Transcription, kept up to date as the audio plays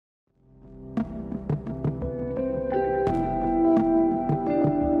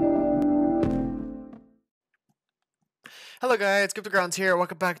Hello guys, CryptoGrounds here.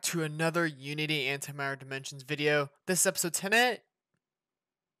 Welcome back to another Unity Antimatter Dimensions video. This is episode 10.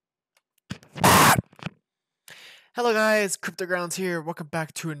 Hello guys, CryptoGrounds here. Welcome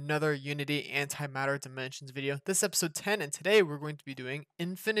back to another Unity Antimatter Dimensions video. This is episode 10, and today we're going to be doing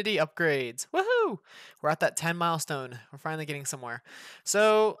Infinity Upgrades. Woohoo! We're at that 10 milestone. We're finally getting somewhere.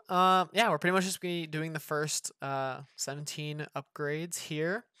 So, yeah, we're pretty much just be doing the first 17 upgrades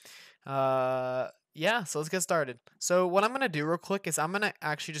here. Yeah, so let's get started. So what I'm gonna do real quick is I'm gonna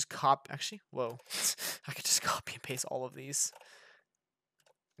actually just whoa. I could just copy and paste all of these.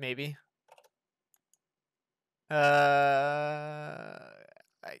 Maybe. I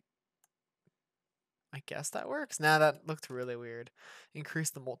guess that works. Nah, that looked really weird.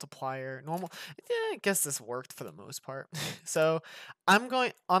 Increase the multiplier. Normal. Yeah, I guess this worked for the most part. So I'm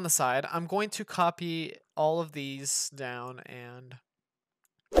going on the side. I'm going to copy all of these down and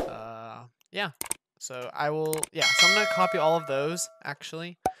yeah. So I will, yeah, so I'm going to copy all of those,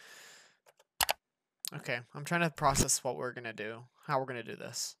 actually. Okay, I'm trying to process what we're going to do, how we're going to do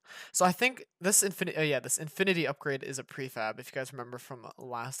this. So I think this Infinity Upgrade is a prefab, if you guys remember from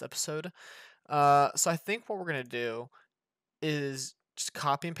last episode. So I think what we're going to do is just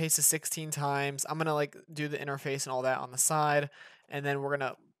copy and paste it 16 times. I'm going to, like, do the interface and all that on the side, and then we're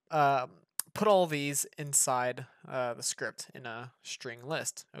going to put all these inside the script in a string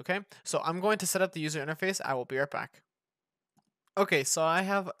list. Okay, so I'm going to set up the user interface. I will be right back. Okay, so I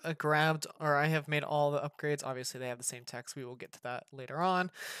have I have made all the upgrades. Obviously, they have the same text. We will get to that later on.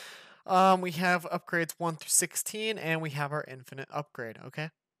 We have upgrades 1 through 16, and we have our infinite upgrade. Okay,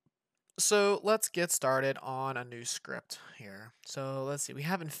 so let's get started on a new script here. So let's see. We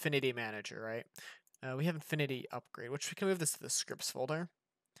have Infinity Manager, right? We have Infinity Upgrade, which we can move this to the scripts folder.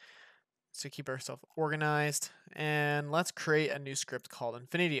 So keep ourselves organized, and let's create a new script called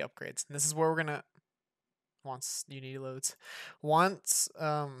Infinity Upgrades. And this is where we're gonna once Unity loads.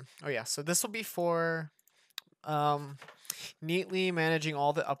 So this will be for neatly managing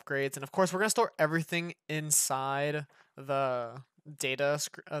all the upgrades, and of course we're gonna store everything inside the data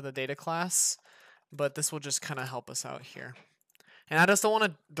class, but this will just kind of help us out here. And I just don't want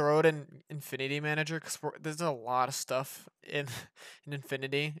to throw it in Infinity Manager because there's a lot of stuff in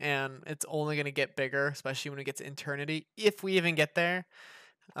Infinity, and it's only going to get bigger, especially when it gets to Eternity, if we even get there.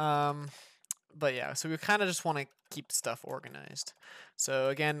 But yeah, so we kind of just want to keep stuff organized. So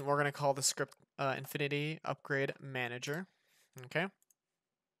again, we're going to call the script Infinity Upgrade Manager. Okay.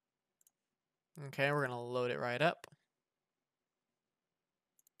 Okay, we're going to load it right up.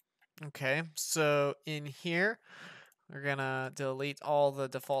 Okay, so in here, we're gonna delete all the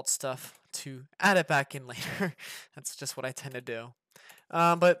default stuff to add it back in later. That's just what I tend to do.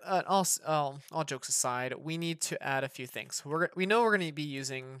 But all jokes aside, we need to add a few things. We know we're gonna be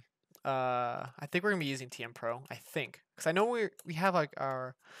using. I think we're gonna be using TM Pro. I think because I know we have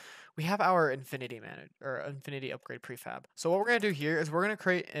our Infinity Infinity Upgrade prefab. So what we're gonna do here is we're going to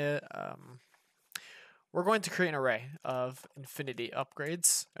create an array of infinity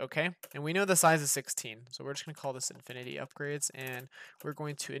upgrades, okay? And we know the size is 16, so we're just going to call this infinity upgrades, and we're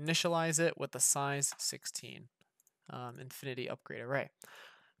going to initialize it with the size 16 infinity upgrade array,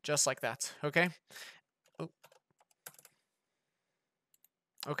 just like that, okay? Oh.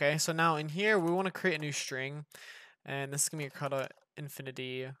 Okay, so now in here, we want to create a new string, and this is going to be called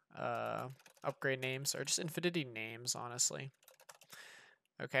infinity upgrade names, or just infinity names, honestly.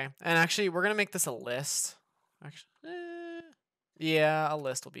 Okay, and actually, we're gonna make this a list. Actually, yeah, a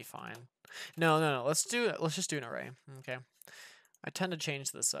list will be fine. No. Let's just do an array. Okay, I tend to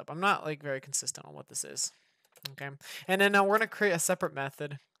change this up. I'm not like very consistent on what this is. Okay, and then now we're gonna create a separate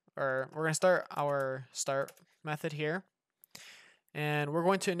method, or we're gonna start our start method here, and we're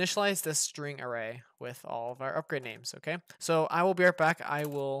going to initialize this string array with all of our upgrade names. Okay, so I will be right back. I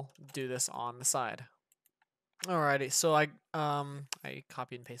will do this on the side. Alrighty, so I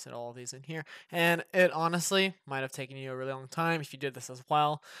copy and pasted all of these in here, and it honestly might have taken you a really long time if you did this as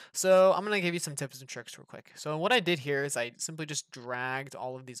well. So I'm gonna give you some tips and tricks real quick. So what I did here is I simply just dragged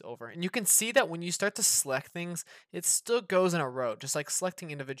all of these over, and you can see that when you start to select things, it still goes in a row, just like selecting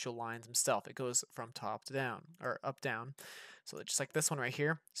individual lines themselves. It goes from top to down, or up down. So just like this one right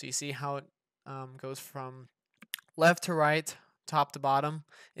here. So you see how it goes from left to right, top to bottom.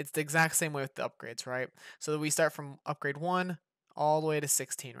 It's the exact same way with the upgrades, right? So we start from upgrade 1 all the way to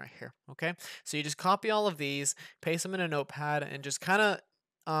 16 right here, okay? So you just copy all of these, paste them in a notepad, and just kind of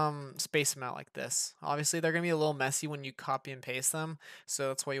space them out like this. Obviously, they're going to be a little messy when you copy and paste them, so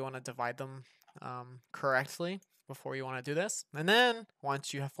that's why you want to divide them correctly before you want to do this. And then,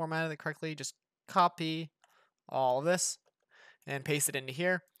 once you have formatted it correctly, just copy all of this and paste it into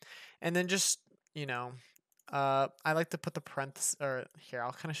here. And then just, I like to put the parentheses, or here,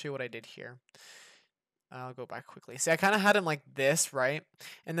 I'll kind of show you what I did here. I'll go back quickly. See, I kind of had them like this, right?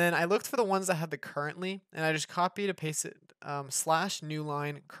 And then I looked for the ones that had the currently, and I just copied and pasted slash new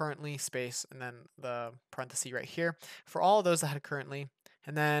line currently space, and then the parenthesis right here for all of those that had currently.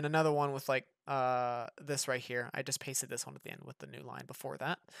 And then another one with like this right here. I just pasted this one at the end with the new line before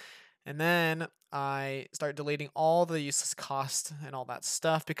that. And then I start deleting all the useless cost and all that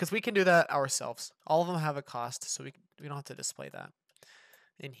stuff because we can do that ourselves. All of them have a cost, so we don't have to display that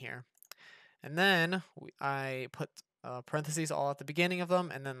in here. And then I put parentheses all at the beginning of them,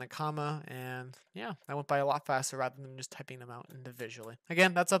 and then the comma, and yeah, that went by a lot faster rather than just typing them out individually.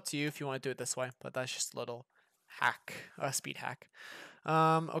 Again, that's up to you if you want to do it this way, but that's just a little hack, a speed hack.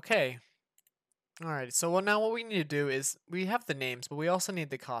 Okay. Alright, so now what we need to do is, we have the names, but we also need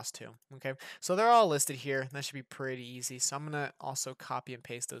the cost too, okay? So they're all listed here, that should be pretty easy, so I'm going to also copy and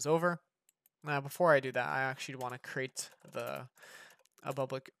paste those over. Now, before I do that, I actually want to create a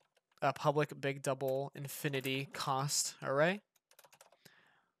public big double infinity cost array.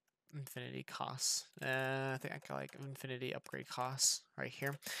 Infinity costs. I think I got like infinity upgrade costs right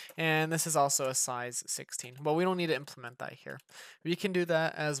here. And this is also a size 16. But we don't need to implement that here. We can do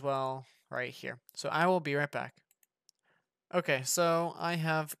that as well right here. So I will be right back. Okay, so I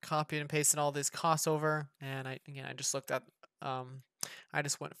have copied and pasted all these costs over, and I just looked at I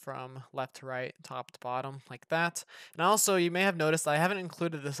just went from left to right, top to bottom, like that. And also, you may have noticed I haven't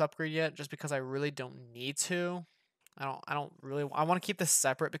included this upgrade yet, just because I really don't need to. I want to keep this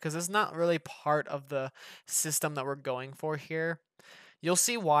separate because it's not really part of the system that we're going for here. You'll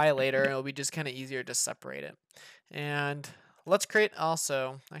see why later, and it'll be just kind of easier to separate it. And let's create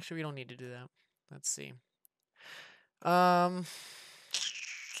also, actually we don't need to do that. Let's see. You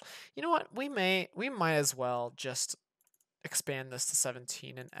know what? We might as well just expand this to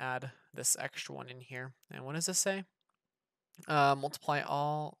 17 and add this extra one in here. And what does this say? Multiply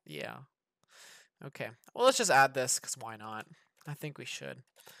all. Yeah. Okay. Well, let's just add this because why not? I think we should.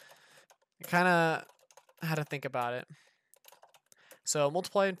 I kind of had to think about it. So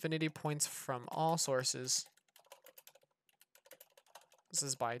multiply infinity points from all sources. This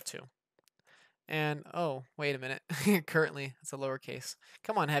is by 2. And, oh, wait a minute. Currently, it's a lowercase.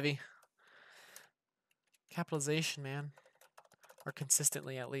 Come on, heavy. Capitalization, man. Or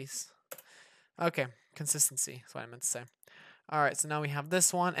consistently, at least. Okay, consistency is what I meant to say. Alright, so now we have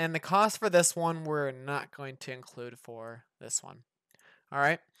this one. And the cost for this one, we're not going to include for this one.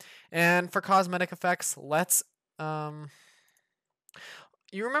 Alright, and for cosmetic effects, let's... You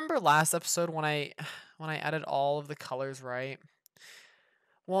remember last episode when I added all of the colors, right?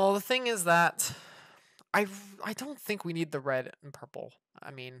 Well, the thing is that I don't think we need the red and purple. I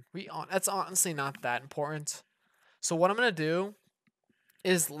mean, that's honestly not that important. So what I'm going to do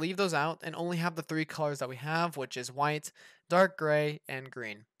is leave those out and only have the 3 colors that we have, which is white, dark gray, and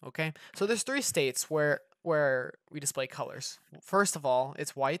green. Okay? So there's 3 states where we display colors. First of all,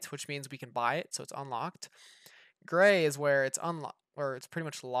 it's white, which means we can buy it, so it's unlocked. Gray is where it's unlocked, or it's pretty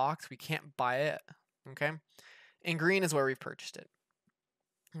much locked. We can't buy it. Okay? And green is where we purchased it.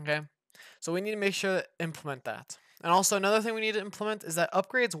 Okay? So we need to make sure to implement that. And also another thing we need to implement is that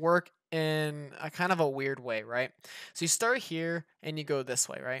upgrades work in a kind of a weird way, right? So you start here and you go this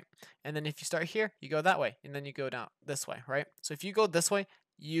way, right? And then if you start here, you go that way, and then you go down this way, right? So if you go this way,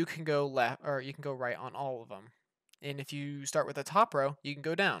 you can go left, or you can go right on all of them. And if you start with the top row, you can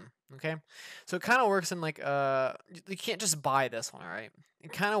go down, okay? So it kind of works in like, you can't just buy this one, all right?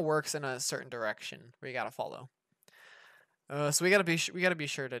 It kind of works in a certain direction where you got to follow. So we gotta be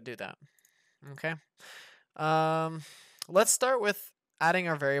sure to do that. Okay. Let's start with adding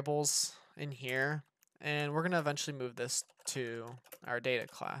our variables in here, and we're gonna eventually move this to our data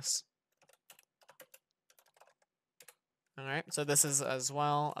class. All right. So this is as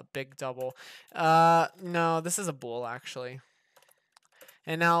well a big double. No, this is a bool actually.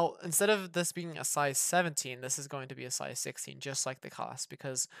 And now instead of this being a size 17, this is going to be a size 16, just like the cost,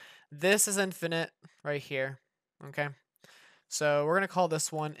 because this is infinite right here. Okay. So we're going to call this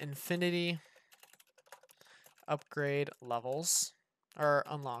one Infinity Upgrade Levels, or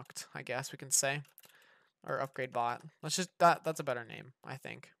Unlocked, I guess we can say, or Upgrade Bot. Let's just, that's a better name, I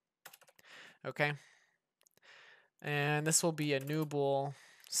think. Okay. And this will be a new bool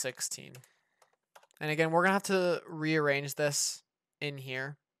 16. And again, we're going to have to rearrange this in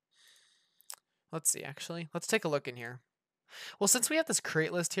here. Let's see, actually. Let's take a look in here. Well, since we have this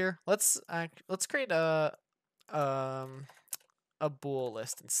create list here, let's create a bool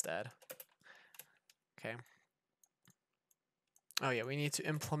list instead. Okay. Oh yeah, we need to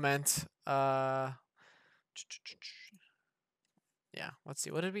implement yeah, let's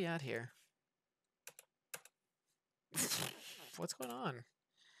see, what did we add here? What's going on?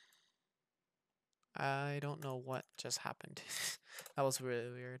 I don't know what just happened. That was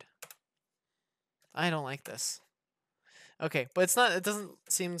really weird. I don't like this. Okay, but it doesn't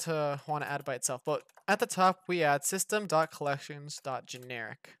seem to want to add by itself. But at the top, we add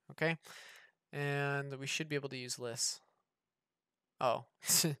system.collections.generic, okay? And we should be able to use lists. Oh,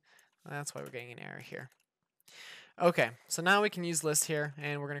 that's why we're getting an error here. Okay, so now we can use list here,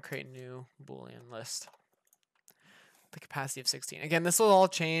 and we're going to create a new Boolean list. The capacity of 16. Again, this will all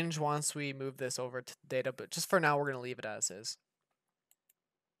change once we move this over to data, but just for now, we're going to leave it as is.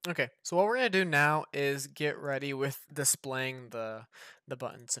 Okay, so what we're going to do now is get ready with displaying the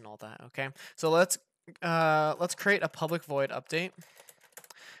buttons and all that, okay? So let's create a public void update.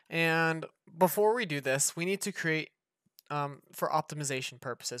 And before we do this, we need to create, for optimization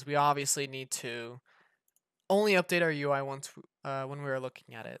purposes, we obviously need to only update our UI once when we are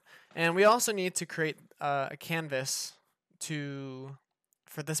looking at it. And we also need to create a canvas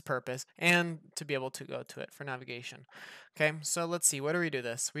for this purpose and to be able to go to it for navigation. Okay, so let's see, where do we do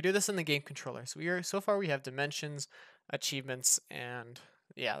this? We do this in the game controller. So far we have dimensions, achievements, and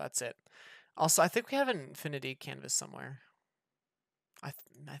yeah, that's it. Also, I think we have an infinity canvas somewhere. I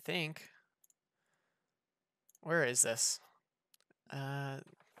think. Where is this?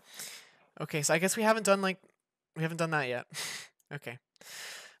 Okay, so I guess we haven't done that yet. Okay.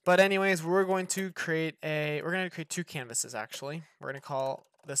 But anyways, we're going to create two canvases actually. We're going to call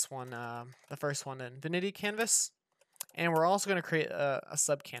this one, the first one, an infinity canvas. And we're also going to create a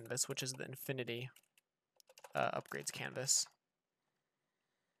sub canvas, which is the infinity upgrades canvas.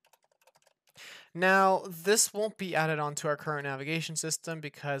 Now, this won't be added onto our current navigation system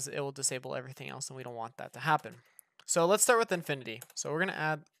because it will disable everything else, and we don't want that to happen. So let's start with infinity. So we're going to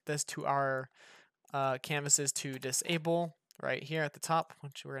add this to our canvases to disable right here at the top,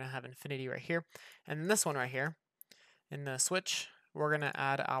 which we're going to have infinity right here. And then this one right here in the switch, we're going to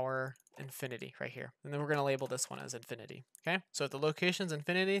add our infinity right here. And then we're going to label this one as infinity. Okay, so if the location's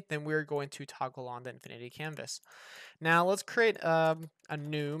infinity, then we're going to toggle on the infinity canvas. Now let's create a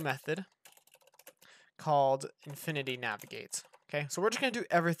new method called infinity navigate. Okay, so we're just going to do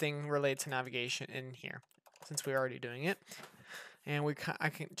everything related to navigation in here since we're already doing it. And I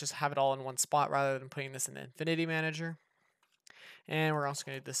can just have it all in one spot rather than putting this in the infinity manager. And we're also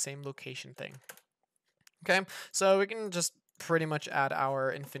going to do the same location thing. Okay, so we can just pretty much add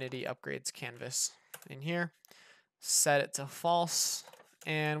our infinity upgrades canvas in here, set it to false,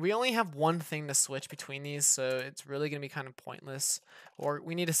 and we only have one thing to switch between these, so it's really going to be kind of pointless, or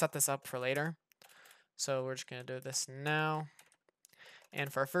we need to set this up for later. So we're just going to do this now.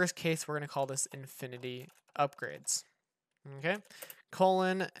 And for our first case, we're going to call this infinity upgrades. Okay,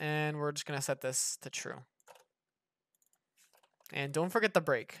 colon, and we're just going to set this to true. And don't forget the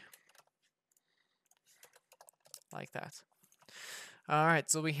break. Like that. Alright,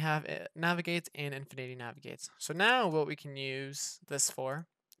 so we have navigate and infinity navigates. So now what we can use this for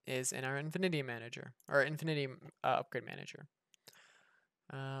is in our infinity manager, or infinity upgrade manager.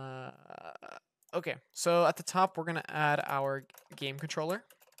 Okay, so at the top we're going to add our game controller.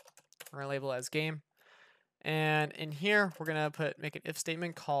 We're going to label it as game. And in here we're going to make an if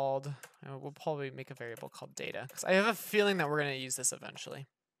statement called, we'll probably make a variable called data, because I have a feeling that we're going to use this eventually.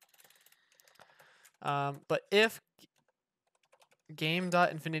 But if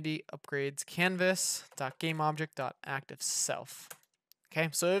game.infinity upgrades canvas.gameObject.activeSelf. Okay,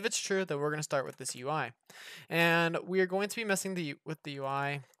 so if it's true, then we're going to start with this UI. And we are going to be messing with the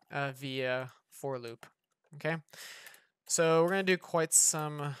UI via for loop. Okay, so we're going to do quite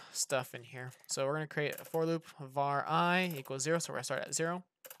some stuff in here. So we're going to create a for loop var I equals 0, so we're going to start at 0.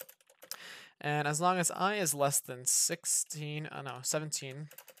 And as long as I is less than 17,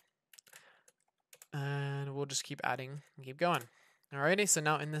 and we'll just keep adding and keep going. Alrighty, so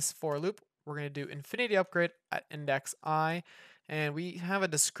now in this for loop, we're going to do infinity upgrade at index I, and we have a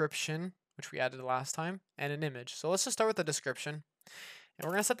description, which we added last time, and an image. So let's just start with the description, and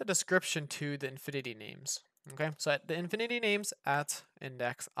we're going to set the description to the infinity names. Okay, so at the infinity names at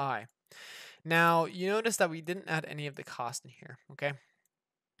index I. Now, you notice that we didn't add any of the cost in here, okay?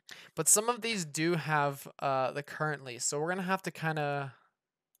 But some of these do have the currently, so we're going to have to kind of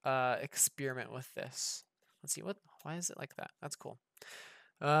experiment with this. Let's see, why is it like that? That's cool.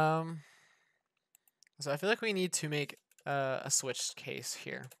 So I feel like we need to make a switch case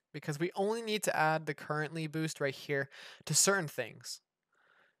here because we only need to add the currently boost right here to certain things.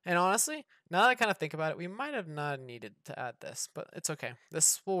 And honestly, now that I kind of think about it, we might have not needed to add this, but it's okay.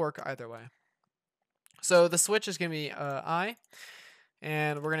 This will work either way. So the switch is going to be I,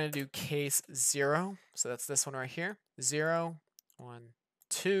 and we're going to do case 0. So that's this one right here. 0, 1,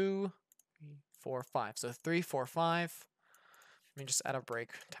 2, 4, 5. So 3, 4, 5. Let me just add a break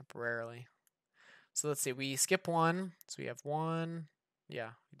temporarily. So let's see, we skip 1. So we have 1. Yeah,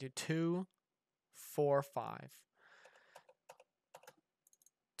 we do 2, 4, 5.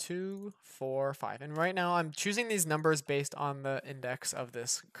 2, 4, 5. And right now I'm choosing these numbers based on the index of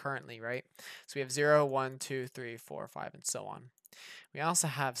this currently, right? So we have 0, 1, 2, 3, 4, 5, and so on. We also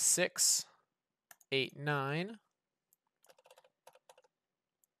have 6, 8, 9.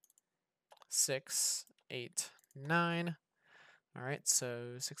 6, 8, 9. All right,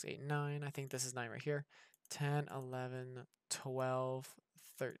 so 6, 8, 9. I think this is 9 right here. 10, 11, 12,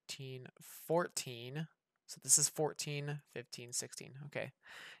 13, 14. So this is 14, 15, 16. Okay.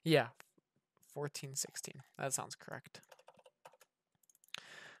 Yeah, 14, 16. That sounds correct.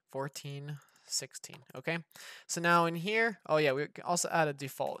 14, 16. Okay. So now in here, oh yeah, we can also add a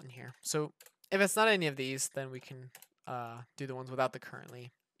default in here. So if it's not any of these, then we can do the ones without the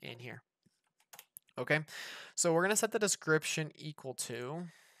currently in here. Okay. So we're going to set the description equal to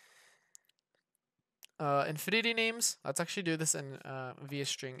infinity names. Let's actually do this in via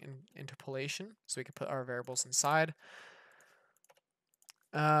string interpolation, so we can put our variables inside.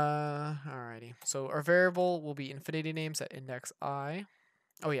 Alrighty. So our variable will be infinity names at index I.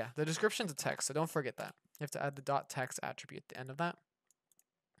 Oh yeah, the description's a text, so don't forget that. You have to add the dot text attribute at the end of that.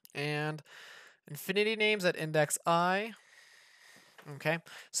 And infinity names at index I. Okay.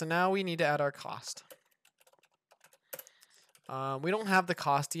 So now we need to add our cost. We don't have the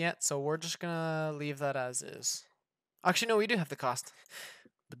cost yet, so we're just gonna leave that as is. Actually, no, we do have the cost.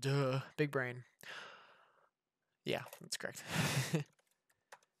 But duh, big brain. Yeah, that's correct.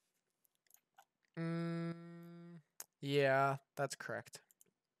 Yeah, that's correct.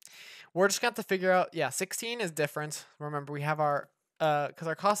 We're just gonna have to figure out, yeah, 16 is different. Remember, we have our, because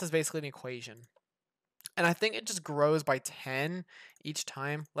our cost is basically an equation. And I think it just grows by 10 each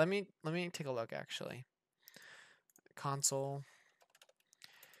time. Let me take a look, actually. Console.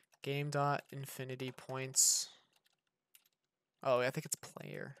 Game.infinity points. Oh, I think it's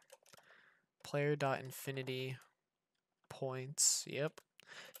player. Player.infinity points. Yep.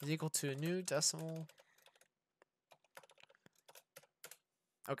 Is equal to a new decimal.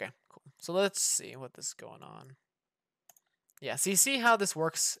 Okay, cool. So let's see what this is going on. Yeah, so you see how this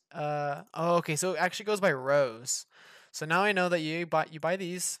works? Oh, okay, so it actually goes by rows. So now I know that you buy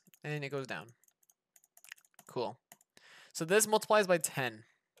these and it goes down. Cool. So this multiplies by 10.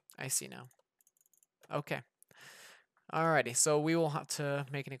 I see now. Okay. Alrighty, so we will have to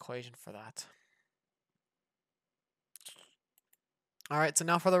make an equation for that. Alright, so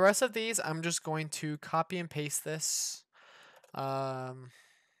now for the rest of these, I'm just going to copy and paste this. Oh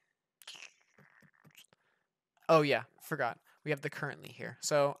yeah, forgot. We have the currently here.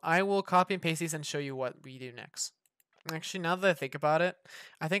 So I will copy and paste these and show you what we do next. Actually, now that I think about it,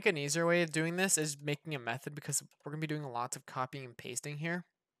 I think an easier way of doing this is making a method, because we're going to be doing lots of copying and pasting here.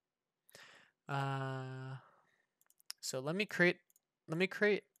 So let me create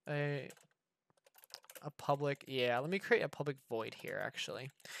a public, yeah, let me create a public void here,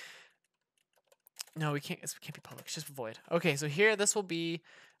 actually. No, it can't be public, it's just void. Okay, so here, this will be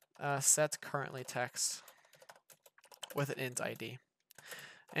set currently text with an int ID.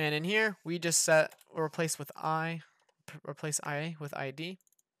 And in here, we just replace with I, replace I with ID.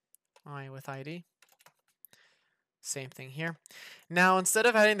 I with ID. Same thing here. Now, instead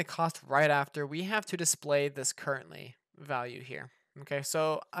of adding the cost right after, we have to display this currently value here. Okay,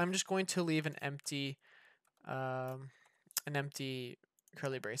 so I'm just going to leave an empty curly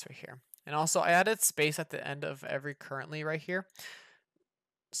brace right here. And also, I added space at the end of every currently right here.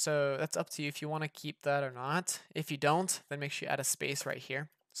 So that's up to you if you want to keep that or not. If you don't, then make sure you add a space right here.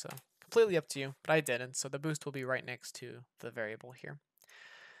 So completely up to you, but I didn't. So the boost will be right next to the variable here.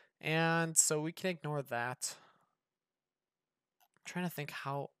 And so we can ignore that. I'm trying to think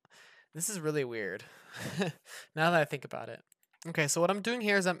how, this is really weird now that I think about it. Okay, so what I'm doing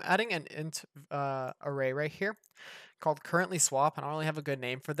here is I'm adding an int array right here called currently swap. I don't really have a good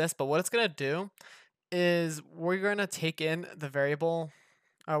name for this, but what it's going to do is we're going to take in the variable,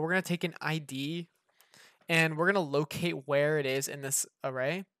 we're going to take an ID, and we're going to locate where it is in this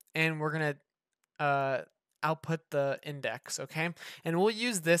array, and we're going to output the index, okay? And we'll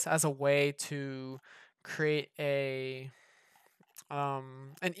use this as a way to create an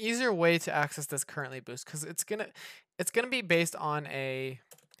easier way to access this currently boost, because it's gonna be based on a,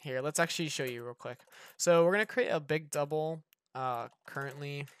 here, let's actually show you real quick. So we're gonna create a big double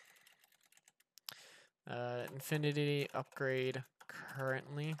currently infinity upgrade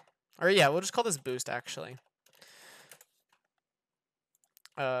currently, or yeah, we'll just call this boost actually.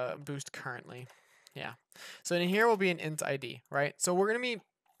 Boost currently. Yeah. So in here will be an int ID, right? So we're gonna be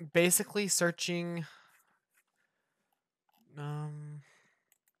basically searching.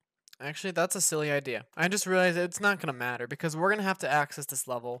 Actually, that's a silly idea. I just realized it's not gonna matter because we're gonna have to access this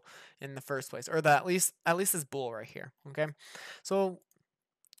level in the first place, or at least this bool right here. Okay, so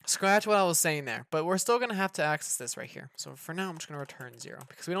scratch what I was saying there, but we're still gonna have to access this right here. So for now, I'm just gonna return 0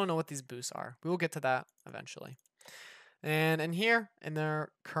 because we don't know what these boosts are. We will get to that eventually. And in here, in their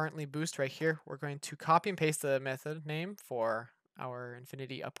currently boost right here, we're going to copy and paste the method name for our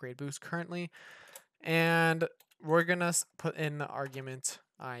Infinity Upgrade boost currently, and we're gonna put in the argument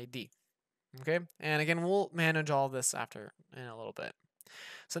ID. Okay, and again, we'll manage all this after in a little bit.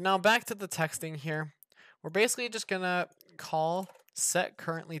 So now back to the texting here. We're basically just gonna call set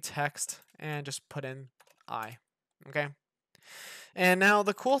currently text and just put in I. Okay. And now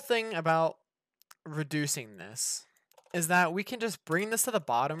the cool thing about reducing this is that we can just bring this to the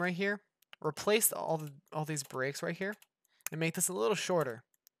bottom right here, replace all these breaks right here, and make this a little shorter.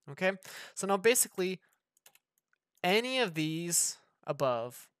 Okay. So now basically any of these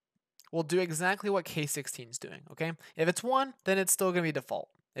above will do exactly what K16 is doing, okay? If it's 1, then it's still going to be default.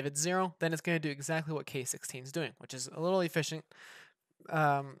 If it's 0, then it's going to do exactly what K16 is doing, which is a little efficient.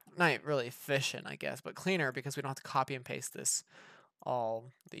 Not really efficient, I guess, but cleaner because we don't have to copy and paste this all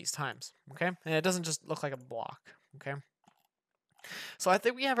these times, okay? And it doesn't just look like a block, okay? So I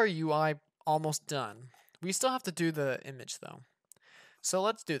think we have our UI almost done. We still have to do the image, though. So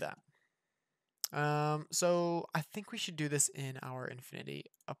let's do that. So I think we should do this in our Infinity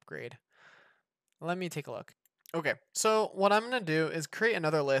Upgrade. Let me take a look. Okay, so what I'm going to do is create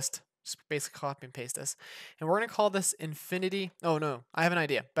another list, just basically copy and paste this, and we're going to call this Infinity. Oh no, I have an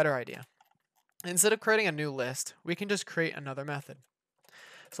idea, better idea. Instead of creating a new list, we can just create another method.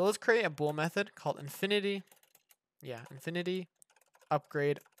 So let's create a bool method called Infinity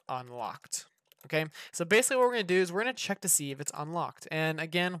Upgrade Unlocked. Okay, so basically what we're going to do is we're going to check to see if it's unlocked. And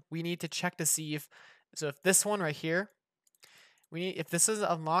again, we need to check to see if this one right here, if this is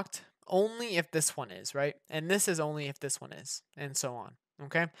unlocked, only if this one is, right? And this is only if this one is, and so on.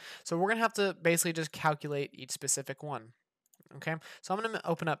 Okay, so we're gonna have to basically just calculate each specific one. Okay, so I'm gonna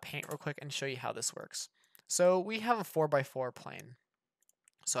open up Paint real quick and show you how this works. So we have a 4x4 plane.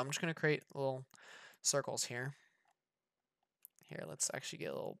 So I'm just gonna create little circles here. Here, let's actually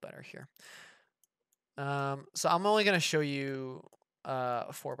get a little better here. So I'm only gonna show you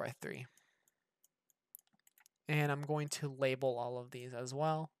a 4x3. And I'm going to label all of these as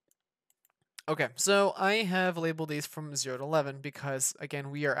well. Okay, so I have labeled these from 0 to 11 because, again,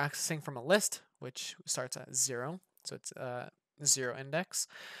 we are accessing from a list, which starts at 0. So it's 0 index.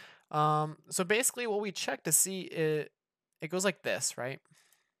 So basically what we check to see, it goes like this, right?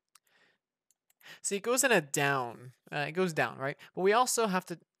 See, it goes in a down. It goes down, right? But we also have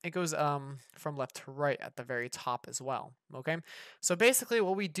to, it goes from left to right at the very top as well, okay? So basically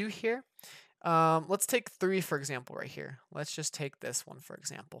what we do here, let's take 3, for example, right here. Let's just take this one, for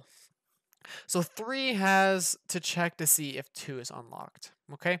example. So 3 has to check to see if 2 is unlocked,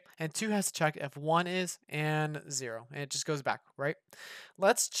 okay? And 2 has to check if 1 is and 0, and it just goes back, right?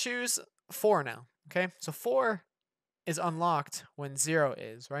 Let's choose 4 now, okay? So 4 is unlocked when 0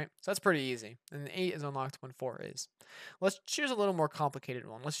 is, right? So that's pretty easy. And 8 is unlocked when 4 is. Let's choose a little more complicated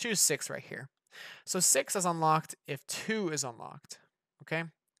one. Let's choose 6 right here. So 6 is unlocked if 2 is unlocked, okay?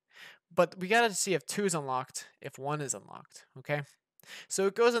 But we gotta see if 2 is unlocked if 1 is unlocked, okay? So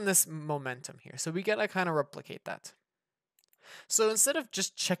it goes in this momentum here. So we gotta kind of replicate that. So instead of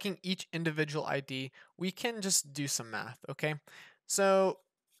just checking each individual ID, we can just do some math, okay? So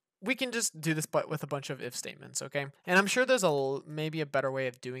we can just do this but with a bunch of if statements, okay? And I'm sure there's maybe a better way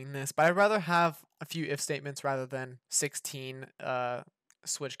of doing this, but I'd rather have a few if statements rather than 16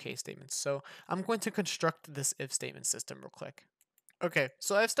 switch case statements. So I'm going to construct this if statement system real quick. Okay,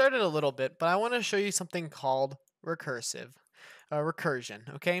 so I've started a little bit, but I want to show you something called recursion,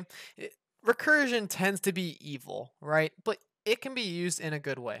 okay? Recursion tends to be evil, right? But it can be used in a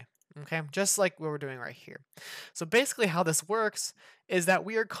good way, okay? Just like what we're doing right here. So basically how this works is that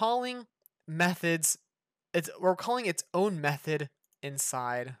we are calling methods, we're calling its own method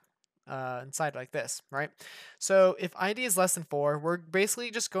inside like this, right? So if ID is less than 4, we're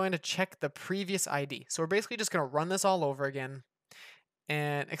basically just going to check the previous ID. So we're basically just going to run this all over again,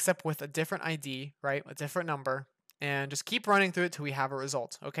 and except with a different ID, right? A different number, and just keep running through it till we have a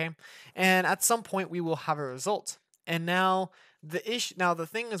result, okay? And at some point we will have a result. And now the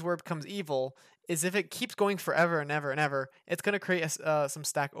thing is where it becomes evil is if it keeps going forever and ever and ever, it's going to create some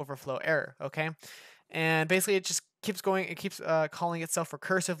Stack Overflow error, okay? And basically it just keeps going, it keeps calling itself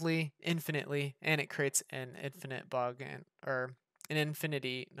recursively, infinitely, and it creates an infinite bug, or an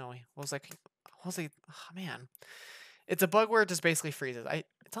infinity, no, what was like, oh man. It's a bug where it just basically freezes.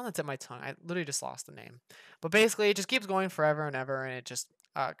 it's on the tip of my tongue. I literally just lost the name. But basically, it just keeps going forever and ever, and it just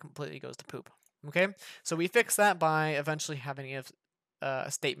completely goes to poop. Okay, so we fix that by eventually having a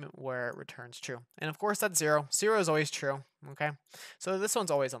statement where it returns true. And of course, that's 0. 0 is always true. Okay, so this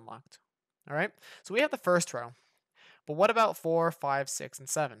one's always unlocked. All right, so we have the first row. But what about 4, 5, 6, and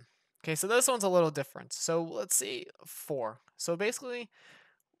 7? Okay, so this one's a little different. So let's see 4. So basically,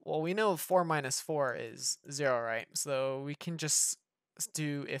 well, we know 4 minus 4 is 0, right? So we can just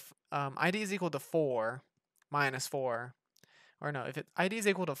do if ID is equal to 4 minus 4, or no, if ID is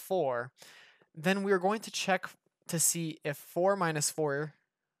equal to 4, then we're going to check to see if 4 minus 4,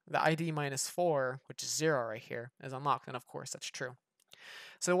 the ID minus 4, which is 0 right here, is unlocked. And of course, that's true.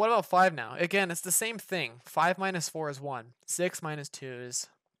 So what about 5 now? Again, it's the same thing. 5 minus 4 is 1. 6 minus 2 is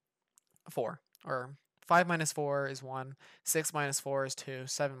 4. Or 5 minus 4 is 1. 6 minus 4 is 2.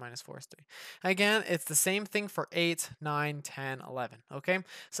 7 minus 4 is 3. Again, it's the same thing for 8, 9, 10, 11. Okay?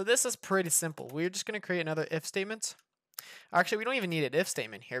 So this is pretty simple. We're just going to create another if statement. Actually, we don't even need an if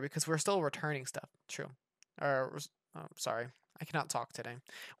statement here because we're still returning stuff. True. Sorry. I cannot talk today.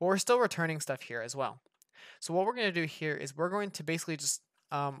 Well, we're still returning stuff here as well. So what we're going to do here is we're going to basically just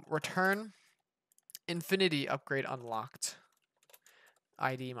return Infinity Upgrade unlocked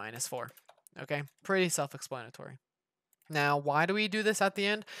ID minus 4. Okay, pretty self-explanatory. Now, why do we do this at the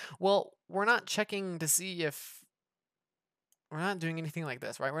end? Well, we're not checking to see if we're not doing anything like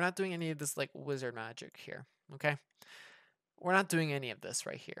this, right? We're not doing any of this like wizard magic here. Okay, we're not doing any of this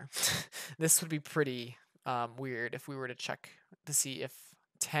right here. This would be pretty weird if we were to check to see if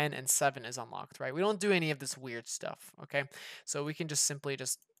 10 and 7 is unlocked, right? We don't do any of this weird stuff, okay? So we can just simply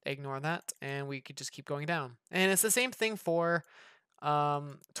just ignore that, and we could just keep going down. And it's the same thing for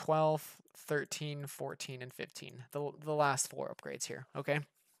 12, 13, 14, and 15, the last 4 upgrades here, okay?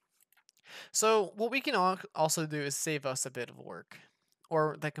 So what we can also do is save us a bit of work,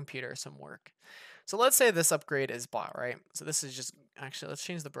 or the computer some work. So let's say this upgrade is bought, right? So this is just, actually, let's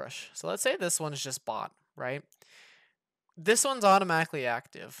change the brush. So let's say this one is just bought, right? This one's automatically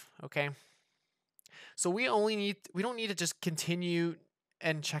active, okay? So we don't need to just continue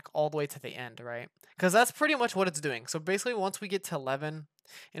and check all the way to the end, right? Because that's pretty much what it's doing. So basically, once we get to 11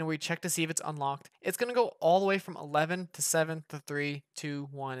 and we check to see if it's unlocked, it's going to go all the way from 11 to 7 to 3, 2,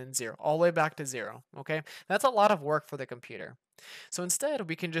 1, and 0, all the way back to 0, okay? That's a lot of work for the computer. So instead,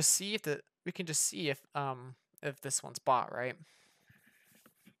 we can just see if this one's bought, right?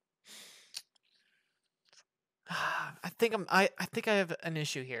 I think I have an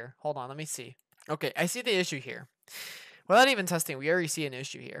issue here. Hold on, let me see. Okay, I see the issue here. Without even testing, we already see an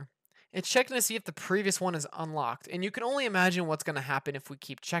issue here. It's checking to see if the previous one is unlocked, and you can only imagine what's going to happen if we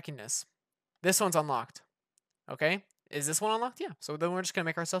keep checking this. This one's unlocked. Okay, is this one unlocked? Yeah, so then we're just going to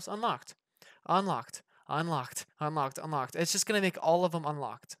make ourselves unlocked. Unlocked, unlocked, unlocked, unlocked. It's just going to make all of them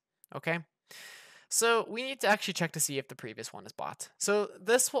unlocked. Okay, so we need to actually check to see if the previous one is bought. So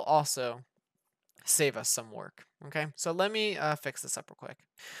this will also save us some work. Okay, so let me fix this up real quick.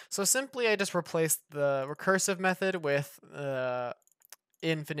 So simply I just replaced the recursive method with the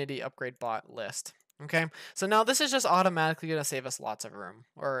Infinity Upgrade bot list. Okay, so now this is just automatically going to save us lots of room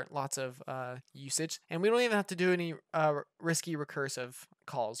or lots of usage, and we don't even have to do any risky recursive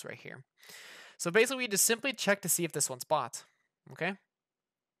calls right here. So basically we just simply check to see if this one's bought. Okay,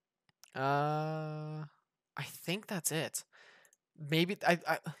 I think that's it. Maybe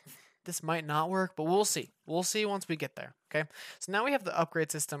this might not work, but we'll see. We'll see once we get there, okay? So now we have the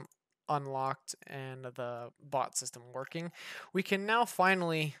upgrade system unlocked and the bot system working. We can now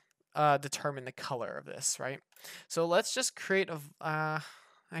finally determine the color of this, right? So let's just create a,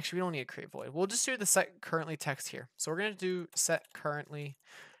 actually we don't need to create void. We'll just do the set currently text here. So we're gonna do set currently,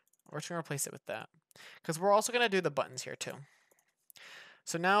 we're just gonna replace it with that. Because we're also gonna do the buttons here too.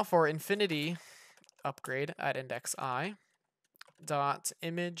 So now for Infinity Upgrade at index I, dot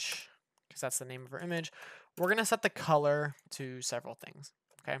image, because that's the name of our image, we're going to set the color to several things.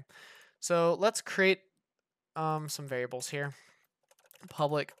 Okay, so let's create some variables here.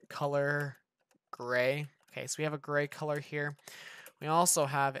 Public color gray. Okay, so we have a gray color here. We also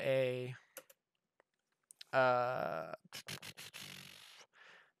have a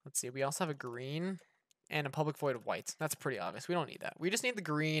let's see, we also have a green and a public void white. That's pretty obvious. We don't need that. We just need the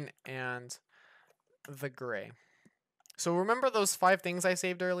green and the gray. So remember those 5 things I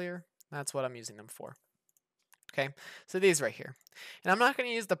saved earlier? That's what I'm using them for. Okay, so these right here. And I'm not going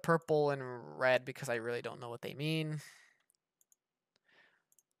to use the purple and red because I really don't know what they mean.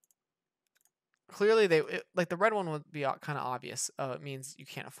 Clearly, like the red one would be kind of obvious. It means you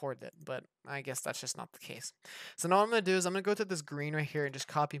can't afford it, but I guess that's just not the case. So now what I'm going to do is I'm going to go to this green right here and just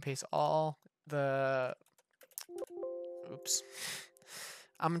copy and paste all the... Oops.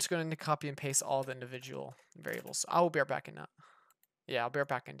 I'm just going to copy and paste all the individual variables. I will be right back in that. Yeah, I'll be right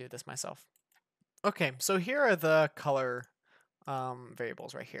back and do this myself. Okay, so here are the color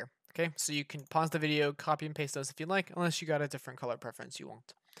variables right here. Okay, so you can pause the video, copy and paste those if you like, unless you got a different color preference you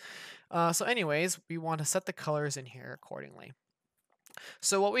won't. So anyways, we want to set the colors in here accordingly.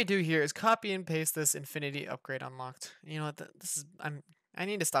 So what we do here is copy and paste this Infinity Upgrade unlocked. You know what? I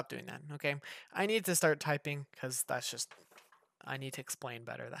need to stop doing that. Okay, I need to start typing because I need to explain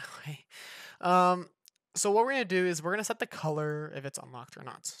better that way. So what we're gonna do is we're gonna set the color if it's unlocked or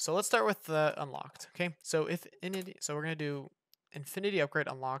not. So let's start with the unlocked. Okay, so so we're gonna do Infinity Upgrade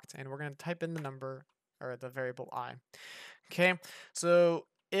unlocked, and we're gonna type in the number or the variable I. Okay, so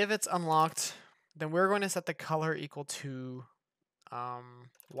if it's unlocked, then we're going to set the color equal to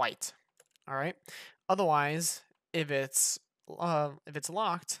white. All right. Otherwise, if it's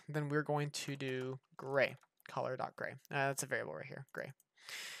locked, then we're going to do gray, color.gray. That's a variable right here, gray.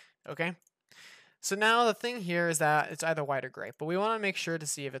 Okay. So now the thing here is that it's either white or gray, but we want to make sure to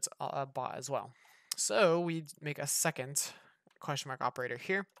see if it's a bot as well. So we make a second question mark operator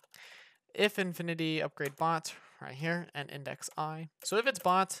here. If Infinity Upgrade bot right here and index I. So if it's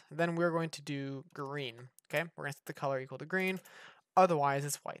bot, then we're going to do green. Okay, we're going to set the color equal to green. Otherwise,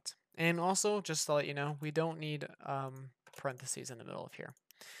 it's white. And also, just to let you know, we don't need parentheses in the middle of here.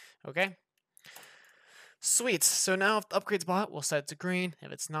 Okay. Sweet. So now if the upgrades bot, we'll set it to green.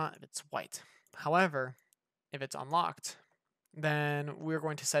 If it's not, it's white. However, if it's unlocked, then we're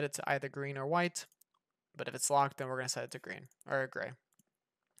going to set it to either green or white. But if it's locked, then we're going to set it to green or gray.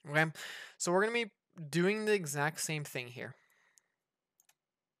 Okay. So we're going to be doing the exact same thing here.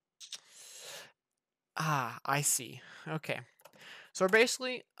 Ah, I see. Okay. So we're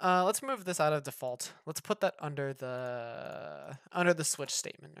basically, let's move this out of default. Let's put that under the switch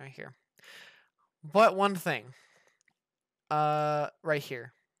statement right here. But one thing, right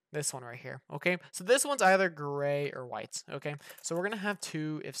here, this one right here. Okay, so this one's either gray or white. Okay, so we're gonna have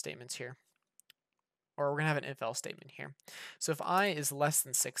two if statements here, or we're gonna have an if else statement here. So if I is less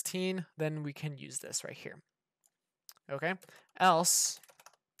than 16, then we can use this right here. Okay, else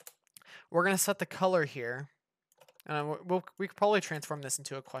we're gonna set the color here. We could probably transform this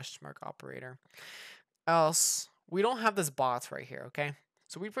into a question mark operator. Else, we don't have this bot right here, okay?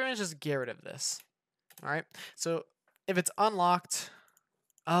 So we pretty much just get rid of this. All right. So if it's unlocked,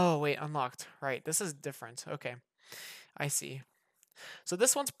 oh wait, unlocked. Right. This is different. Okay, I see. So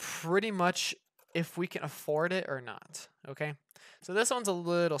this one's pretty much if we can afford it or not. Okay. So this one's a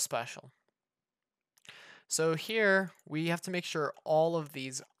little special. So here we have to make sure all of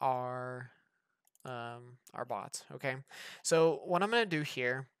these are bots. Okay. So what I'm gonna do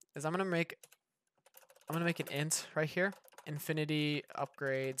here is I'm gonna make an int right here, Infinity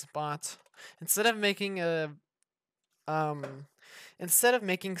Upgrades bot. Instead of making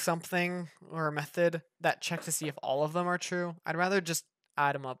something or a method that checks to see if all of them are true, I'd rather just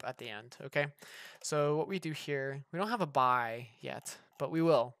add them up at the end. Okay. So what we do here, we don't have a buy yet, but we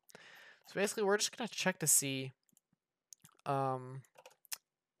will. So basically, we're just gonna check to see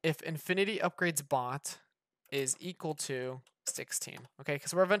if Infinity Upgrades bot is equal to 16. Okay,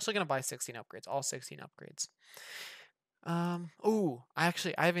 because we're eventually gonna buy 16 upgrades, all 16 upgrades. Oh, I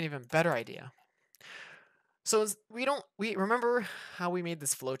have an even better idea. So we remember how we made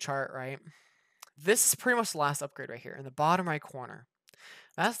this flowchart, right? This is pretty much the last upgrade right here in the bottom right corner.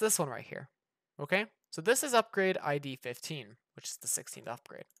 That's this one right here. Okay, so this is upgrade ID 15, which is the 16th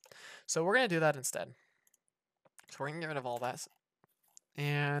upgrade. So we're gonna do that instead. So we're gonna get rid of all that,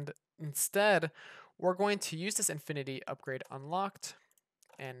 and instead we're going to use this Infinity Upgrade unlocked,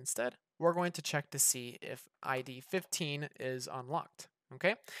 and instead we're going to check to see if ID 15 is unlocked.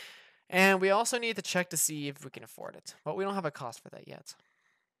 Okay. And we also need to check to see if we can afford it, but we don't have a cost for that yet.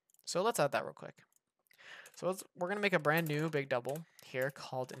 So let's add that real quick. So we're going to make a brand new big double here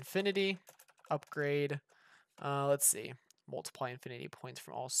called Infinity Upgrade. Let's see, multiply infinity points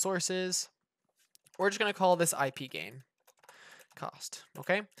from all sources. We're just going to call this IP gain cost,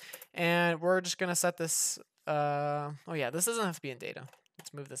 okay? And we're just going to set this, oh yeah, this doesn't have to be in data.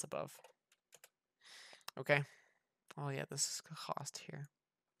 Let's move this above. Okay. Oh yeah, this is cost here.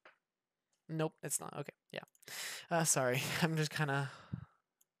 Nope, it's not. Okay, yeah. Sorry, I'm just kind of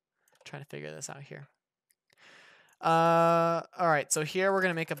trying to figure this out here. All right, so here we're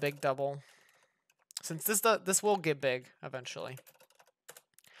gonna make a big double, since this will get big eventually.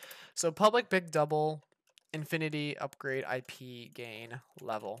 So public big double, Infinity Upgrade IP gain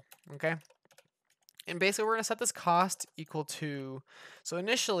level. Okay, and basically we're gonna set this cost equal to. So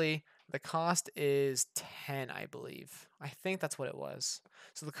initially the cost is 10, I believe. I think that's what it was.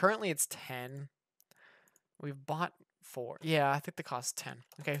 So currently it's 10. We've bought 4. Yeah, I think the cost is 10.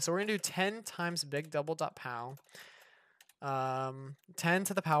 Okay, so we're gonna do 10 times big double dot pow. 10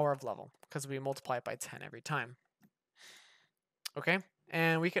 to the power of level, because we multiply it by 10 every time. Okay,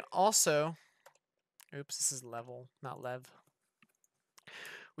 and we can also, oops, this is level, not lev.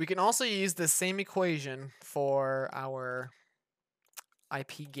 We can also use the same equation for our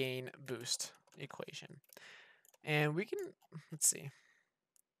IP gain boost equation. And we can, let's see.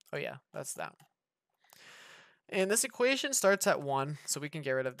 Oh yeah, that's that. And this equation starts at 1, so we can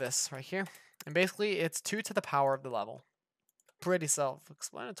get rid of this right here. And basically, it's 2 to the power of the level. Pretty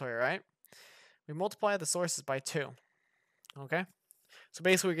self-explanatory, right? We multiply the sources by 2. Okay? So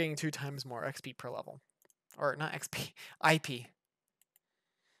basically, we're getting 2 times more XP per level. Or not XP, IP.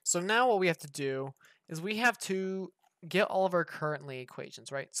 So now what we have to do is we have to get all of our currently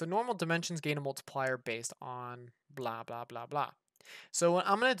equations, right? So normal dimensions gain a multiplier based on blah, blah, blah, blah. So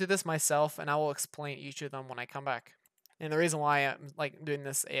I'm going to do this myself, and I will explain each of them when I come back. And the reason why I'm like doing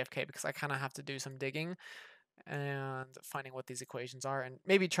this AFK, because I kind of have to do some digging and finding what these equations are and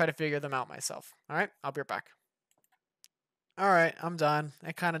maybe try to figure them out myself. All right, I'll be right back. All right, I'm done.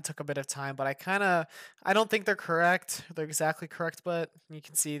 It kind of took a bit of time, but I don't think they're correct. They're exactly correct, but you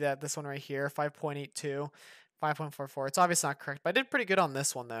can see that this one right here, 5.82, 5.44. It's obviously not correct, but I did pretty good on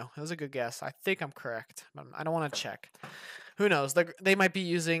this one, though. It was a good guess. I think I'm correct. I don't want to check. Who knows? They might be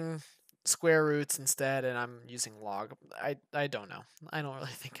using square roots instead, and I'm using log. I don't know. I don't really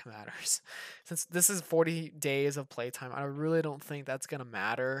think it matters. Since this is 40 days of playtime, I really don't think that's going to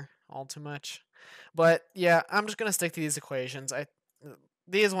matter all too much. But yeah, I'm just going to stick to these equations.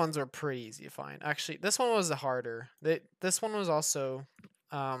 These ones are pretty easy to find. Actually, this one was the harder. This one was also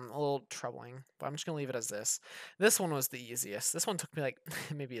a little troubling, but I'm just going to leave it as this. This one was the easiest. This one took me like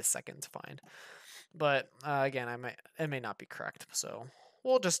maybe a second to find. But again, it may not be correct, so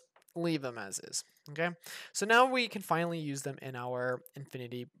we'll just leave them as is. Okay, so now we can finally use them in our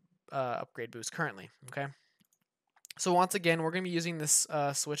Infinity upgrade boost currently. Okay, so once again, we're going to be using this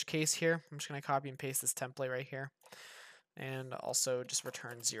switch case here. I'm just going to copy and paste this template right here, and also just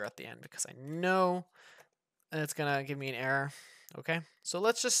return 0 at the end because I know it's going to give me an error. Okay, so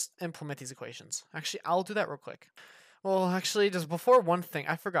let's just implement these equations. Actually, I'll do that real quick. Well, actually, just before one thing,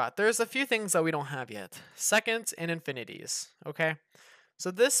 I forgot. There's a few things that we don't have yet. Seconds and infinities, okay?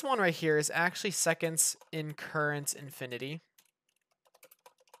 So this one right here is actually seconds in current infinity.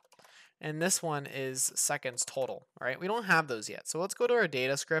 And this one is seconds total, all right? We don't have those yet. So let's go to our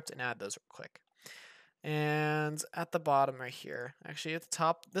data script and add those real quick. And at the bottom right here, actually at the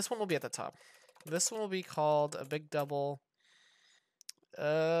top, this one will be at the top. This one will be called a big double.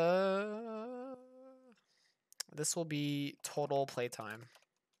 This will be total playtime.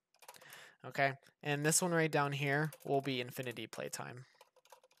 Okay, and this one right down here will be infinity playtime.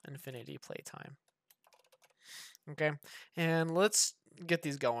 Infinity playtime. Okay, and let's get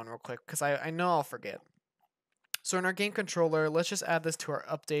these going real quick because I know I'll forget. So in our game controller, let's just add this to our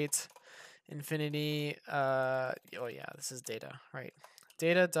update. Infinity, oh yeah, this is data, right?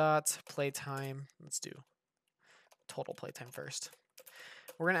 Data dot playtime. Let's do total playtime first.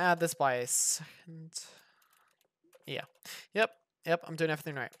 We're gonna add this by a second. Yeah. Yep, I'm doing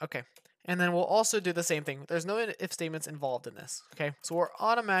everything right. Okay. And then we'll also do the same thing. There's no if statements involved in this, okay? So we're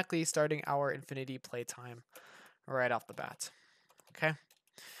automatically starting our infinity playtime right off the bat, okay?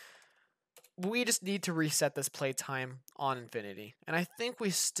 We just need to reset this playtime on infinity. And I think we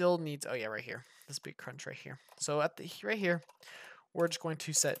still need to, oh yeah, right here. This big crunch right here. So right here, we're just going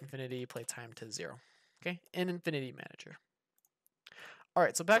to set infinity playtime to 0, okay? In Infinity Manager. All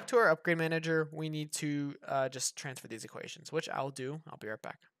right, so back to our upgrade manager, we need to just transfer these equations, which I'll do. I'll be right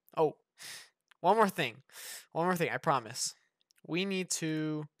back. Oh, one more thing, I promise. We need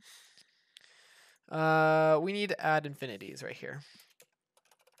to add infinities right here.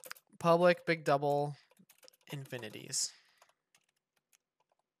 Public big double infinities.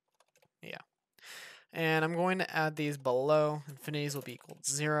 Yeah. And I'm going to add these below. Infinities will be equal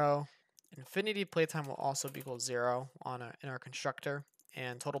to 0. Infinity playtime will also be equal to 0 in our constructor.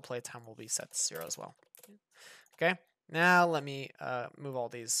 And total playtime will be set to 0 as well. Okay, now let me move all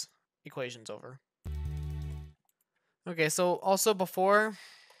these equations over. Okay, so also before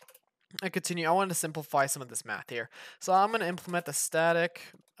I continue, I want to simplify some of this math here. So I'm going to implement the static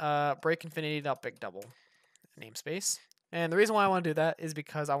break infinity.big double namespace. And the reason why I want to do that is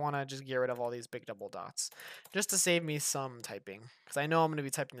because I want to just get rid of all these big double dots, just to save me some typing, because I know I'm going to be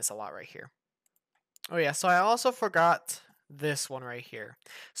typing this a lot right here. Oh yeah, so I also forgot this one right here.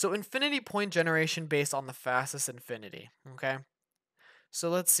 So infinity point generation based on the fastest infinity, okay? So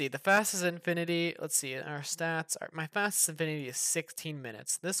let's see, the fastest infinity, let's see, our stats, my fastest infinity is 16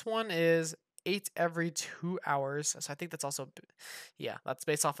 minutes. This one is 8 every 2 hours. So I think that's also, yeah, that's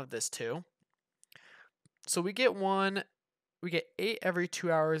based off of this too. So we get 8 every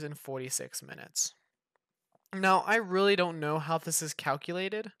 2 hours and 46 minutes. Now, I really don't know how this is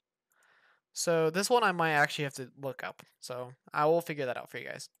calculated. So this one I might actually have to look up. So I will figure that out for you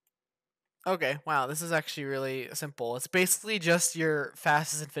guys. Okay, wow, this is actually really simple. It's basically just your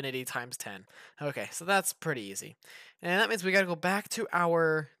fastest infinity times 10. Okay, so that's pretty easy. And that means we gotta go back to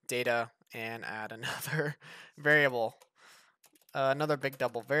our data and add another variable. Another big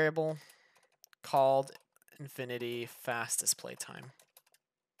double variable called infinity fastest playtime.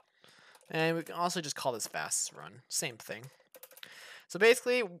 And we can also just call this fastest run. Same thing. So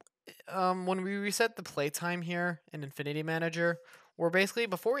basically, when we reset the playtime here in Infinity Manager, we're basically,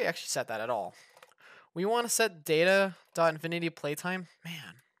 before we actually set that at all, we want to set data.infinity playtime.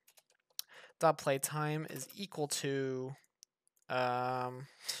 Man, dot playtime is equal to,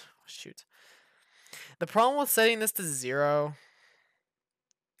 shoot. The problem with setting this to 0,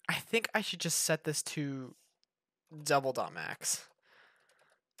 I think I should just set this to double dot max.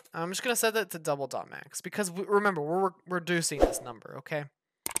 I'm just gonna set that to double dot max because remember we're reducing this number, okay?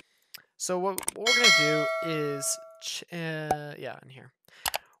 So what we're gonna do is, yeah, in here,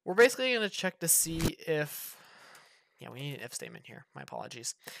 we're basically gonna check to see if, yeah, we need an if statement here. My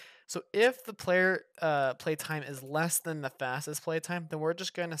apologies. So if the player playtime is less than the fastest playtime, then we're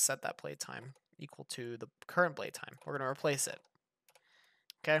just gonna set that playtime equal to the current playtime. We're gonna replace it.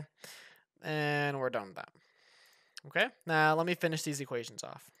 Okay, and we're done with that. Okay, now let me finish these equations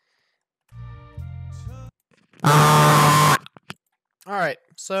off. Alright,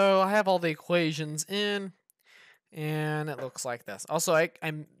 so I have all the equations in, and it looks like this. Also,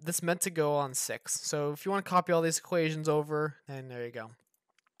 this meant to go on 6, so if you want to copy all these equations over, then there you go.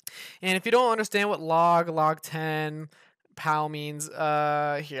 And if you don't understand what log 10, pow means,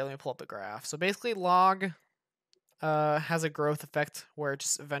 here, let me pull up the graph. So basically log has a growth effect where it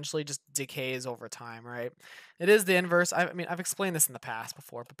just eventually just decays over time, right? It is the inverse. I mean, I've explained this in the past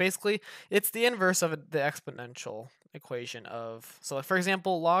before, but basically it's the inverse of the exponential equation of, so like for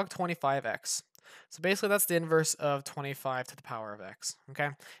example, log 25x. So basically that's the inverse of 25 to the power of x, okay?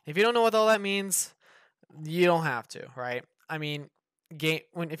 If you don't know what all that means, you don't have to, right? I mean,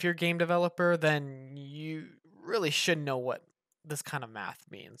 if you're a game developer, then you really should know what this kind of math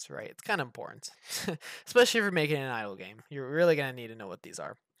means, right? It's kind of important, especially if you're making an idle game. You're really going to need to know what these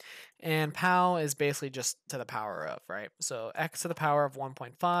are. And pow is basically just to the power of, right? So x to the power of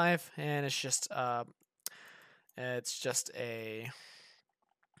 1.5, and it's just a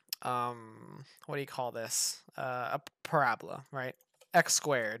what do you call this? A parabola, right? X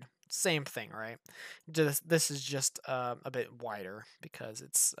squared. Same thing, right? This is just a bit wider because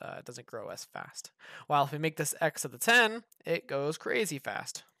it doesn't grow as fast. While if we make this x to the 10, it goes crazy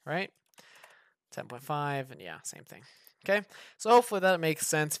fast, right? 10.5, and yeah, same thing. Okay, so hopefully that makes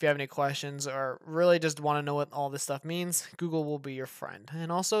sense. If you have any questions or really just want to know what all this stuff means, Google will be your friend.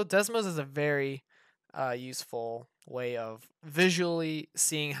 And also, Desmos is a very useful way of visually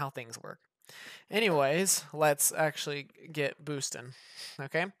seeing how things work. Anyways, let's actually get boosting.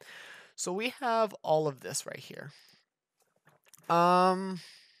 Okay, so we have all of this right here.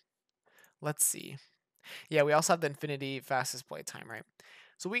 Let's see. Yeah, we also have the infinity fastest playtime, right?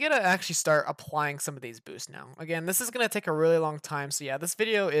 So we gotta actually start applying some of these boosts now. Again, this is gonna take a really long time, so yeah, this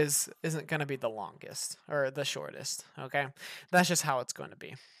video isn't gonna be the longest or the shortest. Okay, that's just how it's going to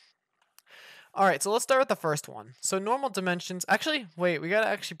be. All right, so let's start with the first one. So normal dimensions. Actually, wait, we gotta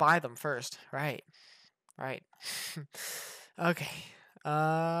actually buy them first. Right. Okay.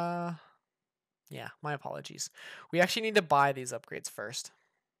 Yeah, my apologies. We actually need to buy these upgrades first.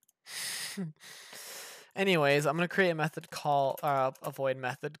 Anyways, I'm gonna create a method called a void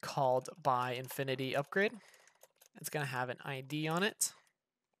method called buy infinity upgrade. It's gonna have an ID on it.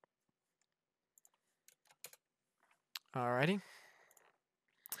 Alrighty.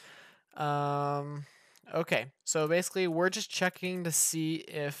 Okay, so basically we're just checking to see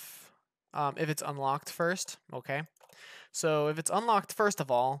if it's unlocked first. Okay, so if it's unlocked first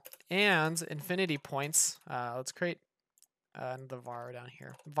of all, and infinity points, let's create the var down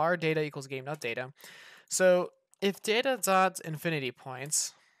here. Var data equals game.data. So if data dot infinity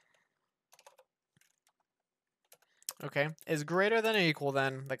points, okay, is greater than or equal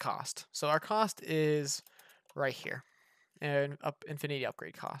than the cost. So our cost is right here, and infinity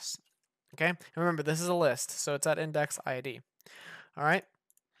upgrade costs. Okay, and remember this is a list, so it's at index ID. All right.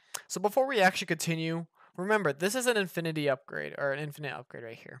 So before we actually continue, remember this is an infinity upgrade or an infinite upgrade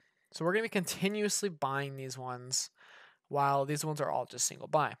right here. So we're going to be continuously buying these ones while these ones are all just single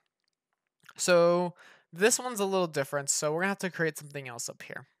buy. So This one's a little different, so we're going to have to create something else up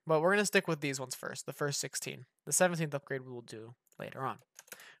here. But we're going to stick with these ones first, the first 16. The 17th upgrade we will do later on,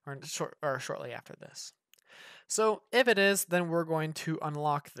 or shortly after this. So if it is, then we're going to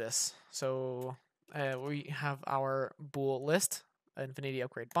unlock this. So we have our bool list, Infinity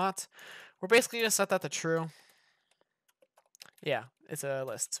Upgrade bot. We're basically going to set that to true. Yeah, it's a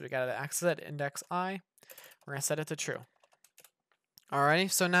list. So we got to access it, index I. We're going to set it to true.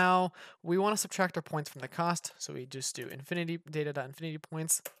 Alrighty, so now we want to subtract our points from the cost. So we just do infinity data.infinity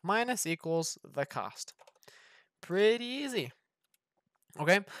points minus equals the cost. Pretty easy.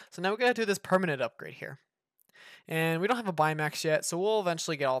 Okay, so now we got to do this permanent upgrade here. And we don't have a buy max yet, so we'll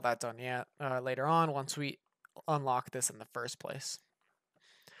eventually get all that done later on once we unlock this in the first place.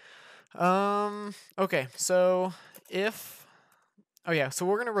 Okay, so if... Oh yeah, so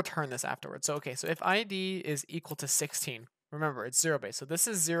we're going to return this afterwards. So okay, so if ID is equal to 16, remember it's 0 base. So this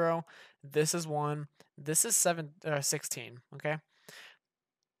is 0, this is 1, this is 16, okay?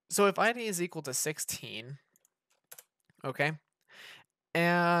 So if ID is equal to 16, okay?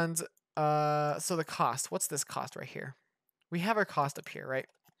 And so the cost, what's this cost right here? We have our cost up here, right?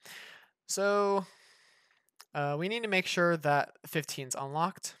 So we need to make sure that 15 is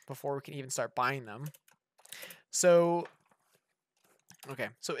unlocked before we can even start buying them. So okay,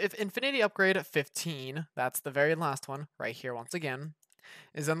 so if Infinity Upgrade 15, that's the very last one, right here once again,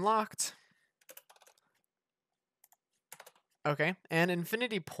 is unlocked. Okay, and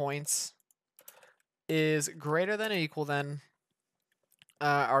Infinity Points is greater than or equal than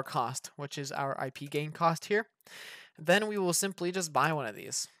our cost, which is our IP gain cost here. Then we will simply just buy one of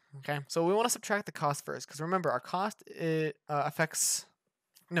these. Okay, so we want to subtract the cost first, because remember, our cost our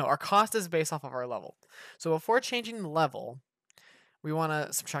cost is based off of our level. So before changing the level, we want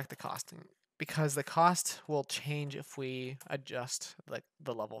to subtract the cost, because the cost will change if we adjust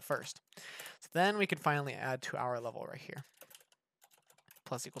the level first. So then we can finally add to our level right here.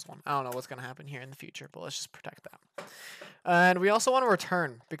 Plus equals 1. I don't know what's going to happen here in the future, but let's just protect that. And we also want to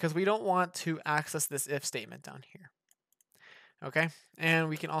return, because we don't want to access this if statement down here. Okay, and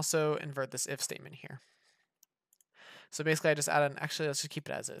we can also invert this if statement here. So basically I just add actually let's just keep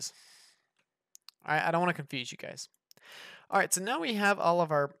it as is. I don't want to confuse you guys. Alright, so now we have all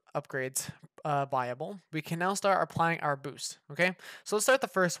of our upgrades buyable. We can now start applying our boost, okay? So let's start the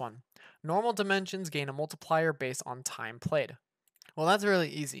first one. Normal dimensions gain a multiplier based on time played. Well, that's really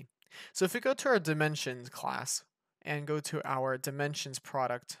easy. So if we go to our dimensions class and go to our dimensions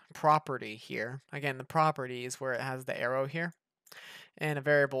product property here, again, the property is where it has the arrow here, and a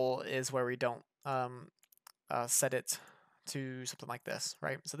variable is where we don't set it to something like this,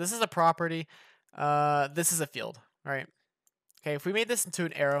 right? So this is a property, this is a field, right? Okay, if we made this into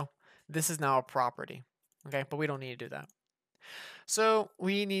an arrow, this is now a property, okay? But we don't need to do that. So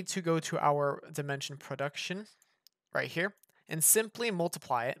we need to go to our dimension production right here and simply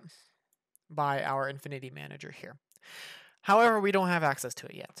multiply it by our infinity manager here. However, we don't have access to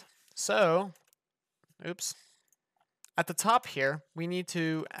it yet. So, oops. At the top here, we need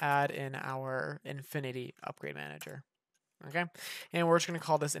to add in our infinity upgrade manager. Okay, and we're just going to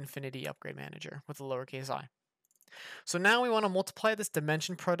call this infinity upgrade manager with a lowercase I. So now we want to multiply this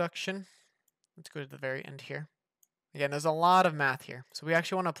dimension production. Let's go to the very end here. Again, there's a lot of math here, so we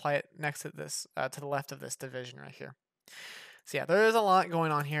actually want to apply it next to this, to the left of this division right here. So yeah, there is a lot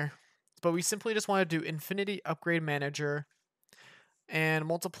going on here, but we simply just want to do infinity upgrade manager and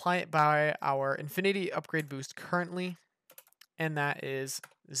multiply it by our infinity upgrade boost currently, and that is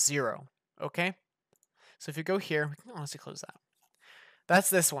 0. Okay, so if you go here, we can honestly close that. That's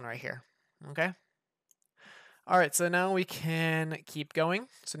this one right here. Okay. All right, so now we can keep going.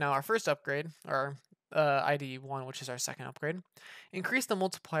 So now our first upgrade, or ID1, which is our second upgrade, increase the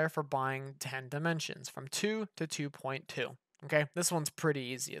multiplier for buying 10 dimensions from 2 to 2.2. Okay, this one's pretty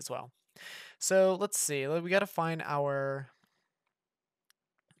easy as well. So let's see, we got to find our.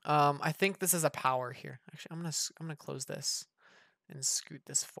 I think this is a power here. Actually, I'm gonna close this and scoot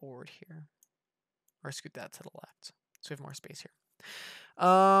this forward here, or scoot that to the left, so we have more space here.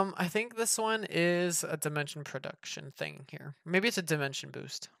 I think this one is a dimension production thing here. Maybe it's a dimension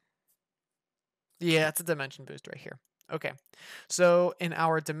boost. Yeah, it's a dimension boost right here. Okay, so in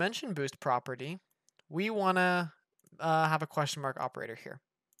our dimension boost property, we want to have a question mark operator here.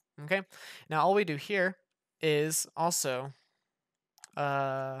 Okay, now all we do here is also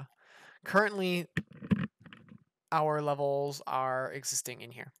currently our levels are existing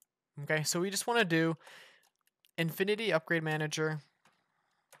in here. Okay, so we just want to do infinity upgrade manager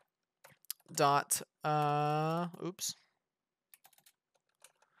dot oops,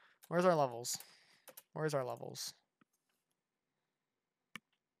 where's our levels? Where's our levels?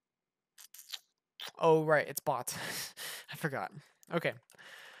 Oh, right, it's bot. I forgot. Okay.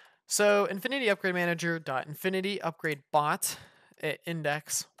 So Infinity Upgrade Manager dot Infinity Upgrade Bot at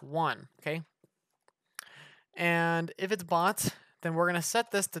index 1. Okay. And if it's bot, then we're gonna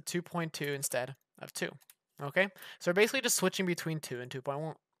set this to 2.2 instead of 2. Okay. So we're basically just switching between 2 and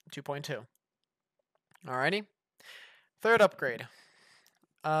 2.1, 2.2. Alrighty. Third upgrade.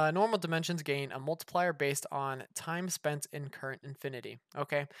 Normal dimensions gain a multiplier based on time spent in current infinity.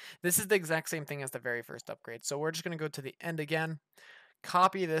 Okay, this is the exact same thing as the very first upgrade. So we're just going to go to the end again,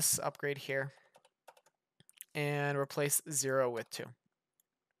 copy this upgrade here, and replace 0 with 2.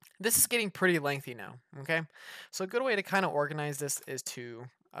 This is getting pretty lengthy now, okay? So a good way to kind of organize this is to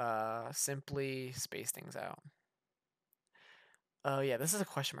simply space things out. Oh yeah, this is a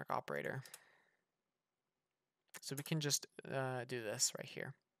question mark operator. So we can just do this right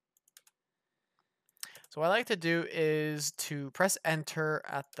here. So what I like to do is to press enter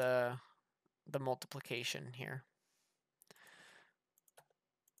at the multiplication here.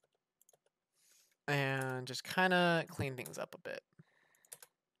 And just kind of clean things up a bit.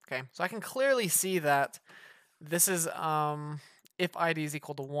 Okay, so I can clearly see that this is if ID is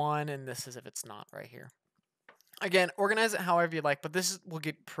equal to 1, and this is if it's not right here. Again, organize it however you like, but this will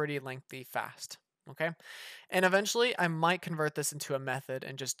get pretty lengthy fast. Okay, and eventually I might convert this into a method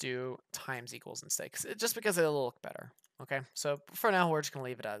and just do times equals instead, just because it'll look better. Okay, so for now we're just gonna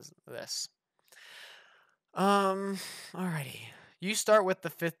leave it as this. Alrighty. You start with the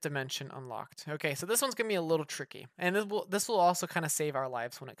 5th dimension unlocked. Okay, so this one's gonna be a little tricky, and this will also kind of save our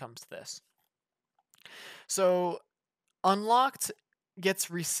lives when it comes to this. So unlocked gets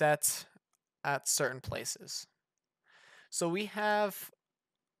reset at certain places. So we have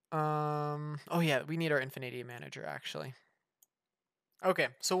oh yeah, we need our Infinity Manager actually. Okay,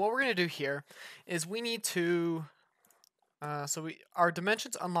 so what we're gonna do here is we need to our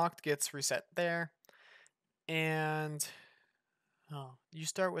dimensions unlocked gets reset there, and oh, you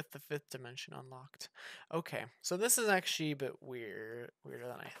start with the 5th dimension unlocked. Okay, so this is actually a bit weirder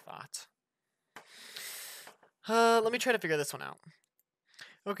than I thought. Let me try to figure this one out.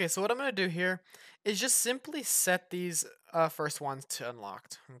 Okay, so what I'm gonna do here is just simply set these first ones to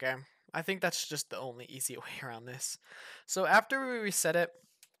unlocked. Okay, I think that's just the only easy way around this. So after we reset it,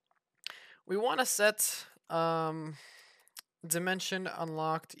 we want to set dimension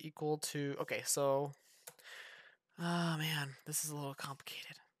unlocked equal to, okay, so oh man, this is a little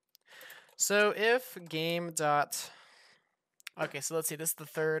complicated. So if game dot, okay, so let's see, this is the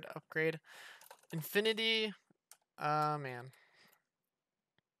 3rd upgrade. Infinity, man.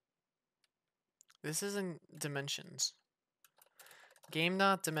 This is in dimensions. Game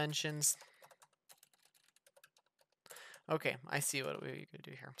dot dimensions. Okay, I see what we could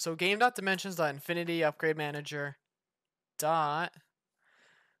do here. So game dot dimensions dot infinity upgrade manager dot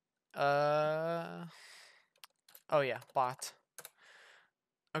oh yeah, bot.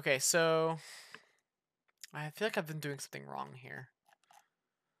 Okay, so I feel like I've been doing something wrong here.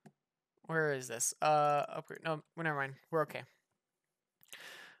 Where is this? Upgrade. No, never mind. We're okay.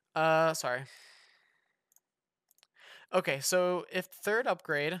 Sorry. Okay, so if 3rd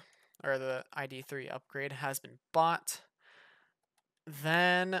upgrade, or the ID3 upgrade, has been bought,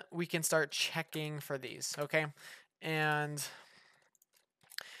 then we can start checking for these, okay? And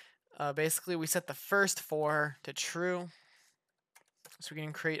basically we set the first 4 to true. So we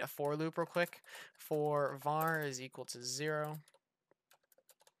can create a for loop real quick. For var is equal to 0.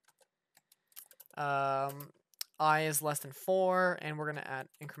 I is less than 4, and we're going to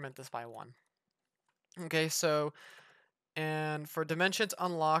increment this by 1. Okay, so, and for dimensions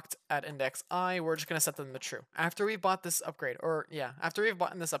unlocked at index I, we're just going to set them to true. After we bought this upgrade, or yeah, after we've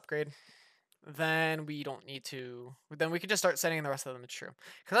bought this upgrade, then we don't need to, then we can just start setting the rest of them to true.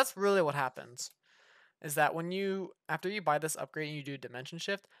 Because that's really what happens, is that when you, after you buy this upgrade and you do dimension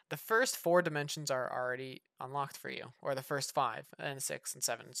shift, the first 4 dimensions are already unlocked for you, or the first 5, and 6, and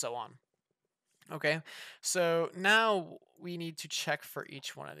 7, and so on. Okay, so now we need to check for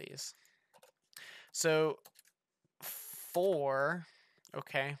each one of these. So 4,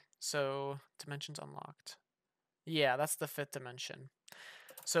 okay, so dimensions unlocked. Yeah, that's the 5th dimension.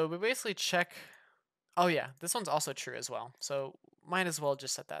 So we basically check, oh yeah, this one's also true as well. So might as well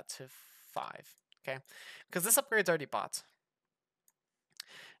just set that to 5, okay? Because this upgrade's already bought.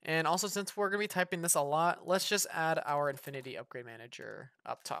 And also, since we're going to be typing this a lot, let's just add our Infinity Upgrade Manager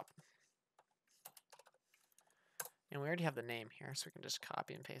up top. And we already have the name here, so we can just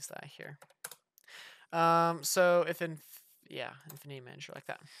copy and paste that here. So if Infinity Manager like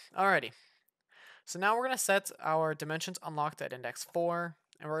that. Alrighty. So now we're going to set our dimensions unlocked at index 4,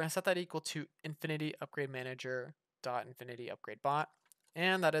 and we're going to set that equal to Infinity Upgrade Manager dot Infinity Upgrade Bot,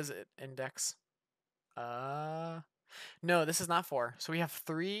 and that is at index No, this is not 4. So we have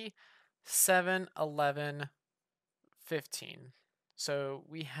 3, 7, 11, 15. So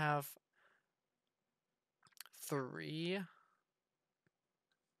we have 3,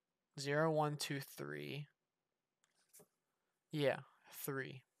 0, 1, 2, 3. Yeah,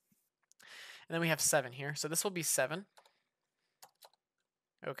 3. And then we have 7 here. So this will be 7.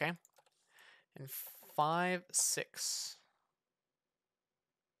 Okay. And 5, 6.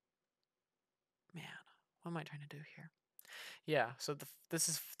 Man, what am I trying to do here? Yeah, so this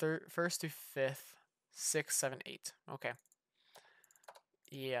is first to 5th, 6, 7, 8. Okay.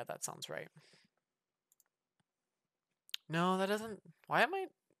 Yeah, that sounds right. No, that doesn't... Why am I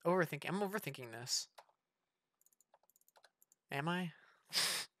overthinking? I'm overthinking this. Am I?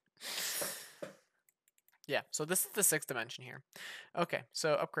 Yeah, so this is the 6th dimension here. Okay,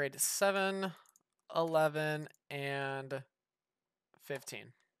 so upgrade 7, 11, and 15.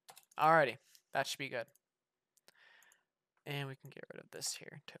 Alrighty, that should be good. And we can get rid of this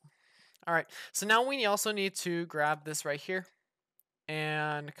here too. Alright, so now we also need to grab this right here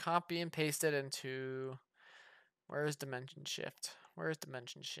and copy and paste it into... Where's dimension shift? Where's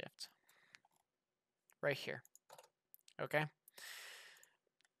dimension shift? Right here. Okay.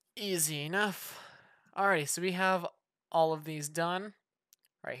 Easy enough. Alrighty, so we have all of these done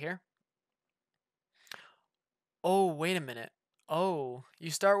right here. Oh, wait a minute. Oh,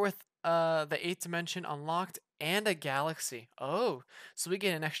 you start with the 8th dimension unlocked and a galaxy. Oh, so we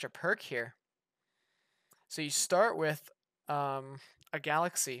get an extra perk here. So you start with a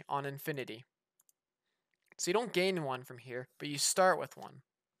galaxy on infinity. So you don't gain one from here, but you start with one.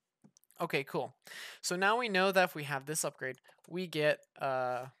 Okay, cool. So now we know that if we have this upgrade, we get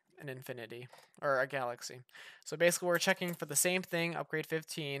an infinity or a galaxy. So basically we're checking for the same thing, upgrade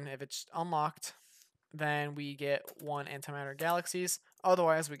 15. If it's unlocked, then we get 1 antimatter galaxies.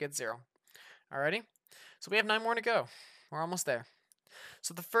 Otherwise, we get 0. Alrighty? So we have 9 more to go. We're almost there.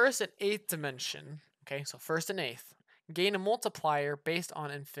 So the 1st and 8th dimension, okay, so 1st and 8th, gain a multiplier based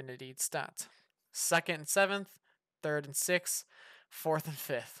on infinity stat. 2nd and 7th, 3rd and 6th, 4th and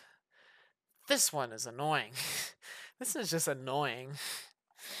 5th. This one is annoying. This is just annoying.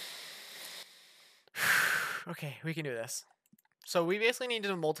 Okay, we can do this. So we basically need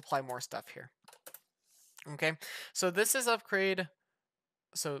to multiply more stuff here. Okay, so this is upgrade.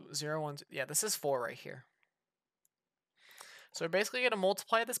 So 0, 1, 2, yeah, this is 4 right here. So we're basically going to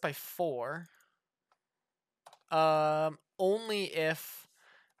multiply this by 4. Only if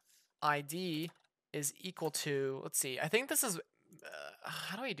ID is equal to, let's see, I think this is,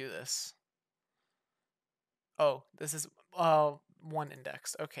 how do we do this? Oh, this is 1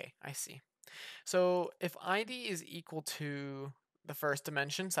 indexed. Okay, I see. So if ID is equal to the 1st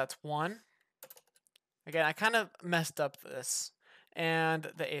dimension, so that's 1. Again, I kind of messed up this. And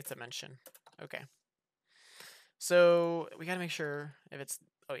the 8th dimension. Okay. So we got to make sure if it's,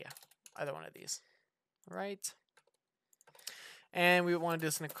 oh yeah, either one of these. Right. And we want to do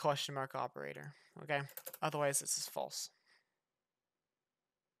this in a question mark operator. Okay. Otherwise, this is false.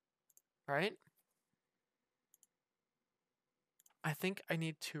 All right. I think I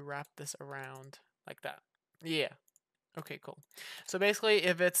need to wrap this around like that. Yeah. Okay, cool. So basically,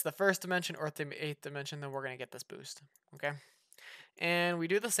 if it's the 1st dimension or the 8th dimension, then we're going to get this boost. Okay. And we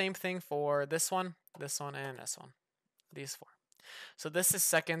do the same thing for this one, and this one. These 4. So this is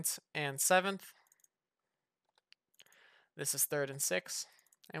 2nd and 7th. This is 3rd and 6th.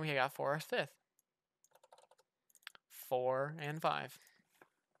 And we got 4th, 5th. 4 and 5.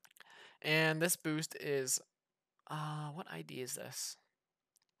 And this boost is, what ID is this?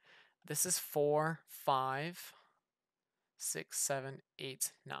 This is 4, 5, 6, 7,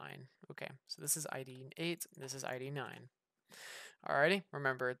 8, 9. Okay, so this is ID 8, this is ID 9. Alrighty,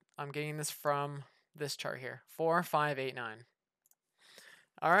 remember, I'm getting this from this chart here. 4, 5, 8, 9.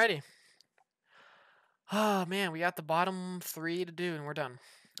 Alrighty. Oh man, we got the bottom 3 to do and we're done.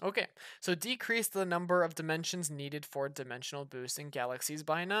 Okay, so decrease the number of dimensions needed for dimensional boost in galaxies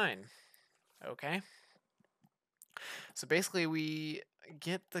by 9. Okay. So basically we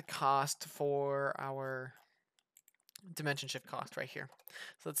get the cost for our dimension shift cost right here.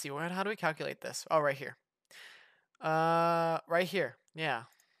 So let's see, how do we calculate this? Oh, right here. Right here. Yeah.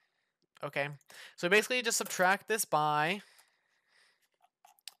 Okay. So basically just subtract this by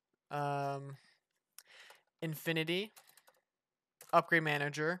infinity upgrade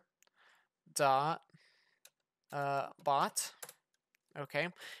manager dot bot. Okay.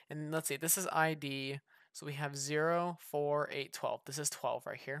 And let's see, this is ID. So we have 0, 4, 8, 12. This is 12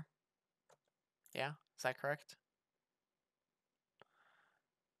 right here. Yeah, is that correct?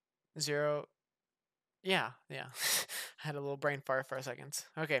 0. Yeah. I had a little brain fart for a second.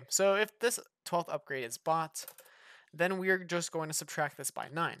 Okay, so if this 12th upgrade is bought, then we're just going to subtract this by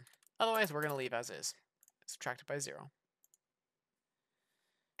 9. Otherwise, we're going to leave as is. Subtract it by 0.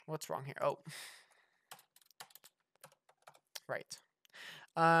 What's wrong here? Oh, right.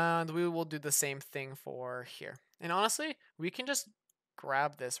 And we will do the same thing for here. And honestly, we can just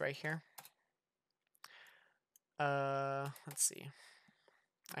grab this right here. Let's see.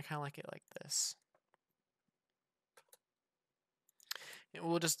 I kind of like it like this. And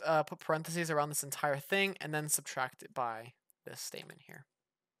we'll just put parentheses around this entire thing and then subtract it by this statement here.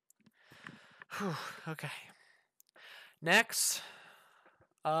 Whew, okay. Next,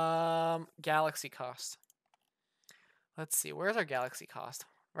 galaxy cost. Let's see, where's our galaxy cost?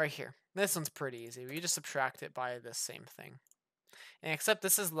 Right here. This one's pretty easy. We just subtract it by this same thing. And except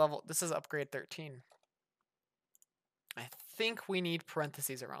this is upgrade 13. I think we need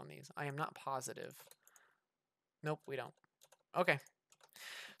parentheses around these. I am not positive. Nope, we don't. Okay.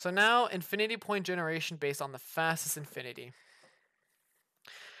 So now infinity point generation based on the fastest infinity.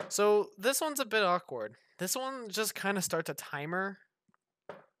 So this one's a bit awkward. This one just kind of starts a timer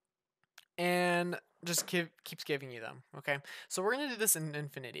and just keeps giving you them. Okay. So we're going to do this in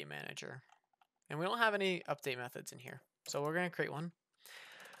Infinity Manager. And we don't have any update methods in here. So we're going to create one.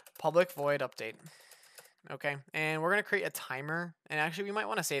 Public void update. Okay. And we're going to create a timer. And actually, we might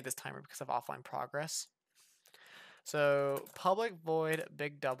want to save this timer because of offline progress. So public void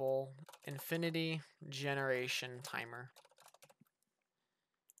big double infinity generation timer.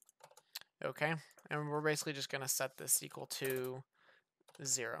 Okay. And we're basically just going to set this equal to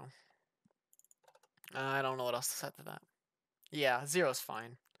 0. I don't know what else to set to that. Yeah, 0 is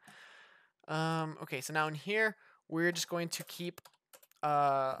fine. Okay, so now in here, we're just going to keep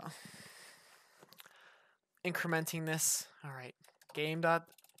incrementing this. All right,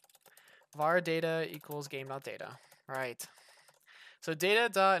 var data equals game.data. All right. So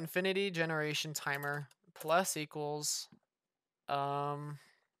data.infinity generation timer plus equals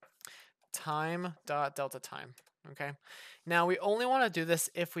time.delta time. Okay. Now we only want to do this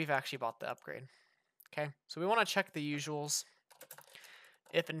if we've actually bought the upgrade. Okay. So we want to check the usuals.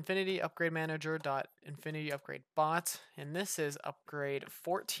 If infinity upgrade manager dot infinity upgrade bought, and this is upgrade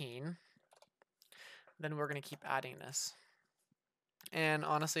 14, then we're going to keep adding this. And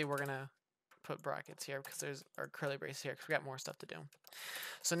honestly, we're going to put brackets here because there's our curly brace here because we got more stuff to do.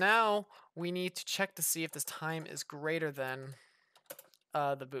 So now we need to check to see if this time is greater than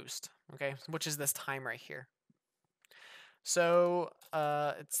the boost, okay, which is this time right here. So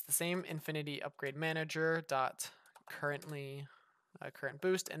it's the same infinity upgrade manager dot currently current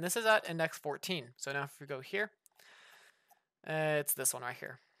boost, and this is at index 14. So now if we go here, it's this one right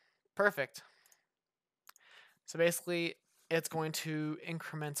here. Perfect. So basically, it's going to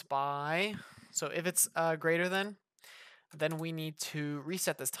increment by, so if it's greater than, then we need to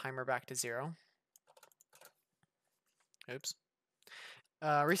reset this timer back to 0. Oops.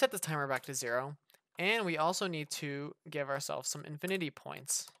 Reset this timer back to 0. And we also need to give ourselves some infinity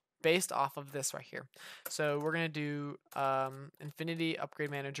points based off of this right here. So we're going to do infinity upgrade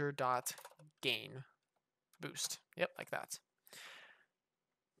manager dot gain boost. Yep, like that.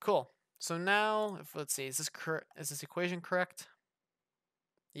 Cool. So now, let's see, is this equation correct?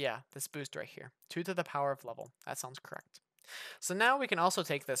 Yeah, this boost right here. 2 to the power of level. That sounds correct. So now we can also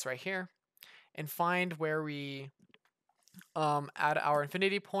take this right here and find where we add our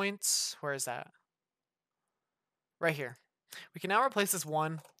infinity points. Where is that? Right here. We can now replace this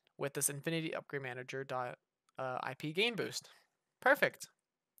 1 with this infinity upgrade manager dot IP gain boost. Perfect.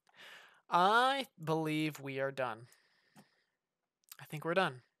 I believe we are done. I think we're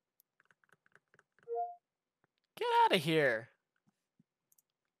done. Get out of here.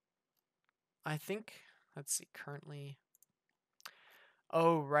 I think, let's see, currently.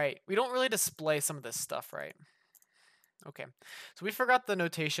 Oh, right. We don't really display some of this stuff, right? Okay. So we forgot the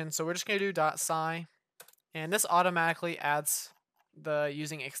notation, so we're just going to do .sci. And this automatically adds the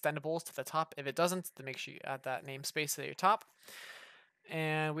using extendables to the top. If it doesn't, then make sure you add that namespace at your top.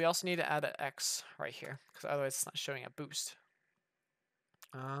 And we also need to add an X right here, because otherwise it's not showing a boost.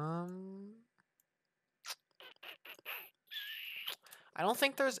 I don't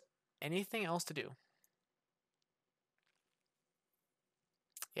think there's anything else to do.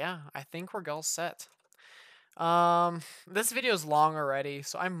 Yeah, I think we're all set. This video is long already,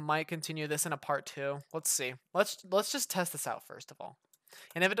 so I might continue this in a part 2. Let's see. Let's just test this out first of all.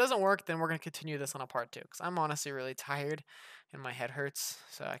 And if it doesn't work, then we're going to continue this on a part 2, because I'm honestly really tired and my head hurts,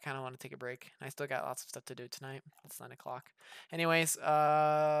 so I kind of want to take a break. I still got lots of stuff to do tonight. It's 9 o'clock. Anyways,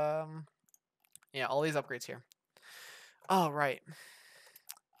 yeah, all these upgrades here. Oh, right.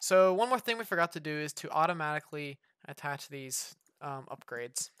 So one more thing we forgot to do is to automatically attach these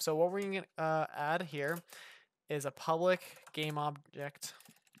upgrades. So what we're going to add here is a public game object,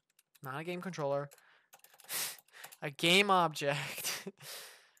 not a game controller, a game object,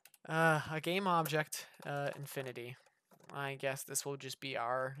 a game object infinity. I guess this will just be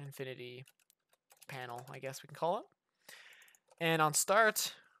our infinity panel, I guess we can call it. And on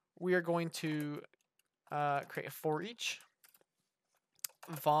start, we are going to create a for each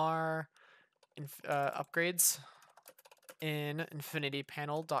var upgrades in infinity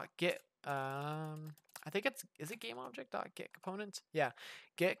panel dot get. I think is it game object dot get components? Yeah,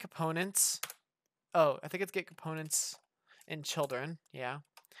 get components. Oh, I think it's get components in children. Yeah,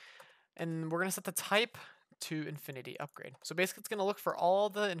 and we're gonna set the type to infinity upgrade. So basically, it's gonna look for all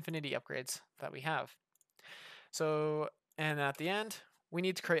the infinity upgrades that we have. So, and at the end, we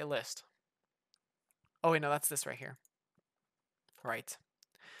need to create a list. Oh wait, no, that's this right here. Right.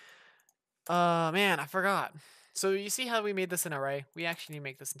 Man, I forgot. So you see how we made this an array? We actually need to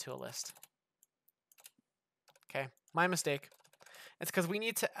make this into a list. Okay, my mistake. It's because we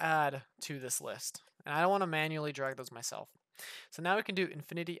need to add to this list, and I don't want to manually drag those myself. So now we can do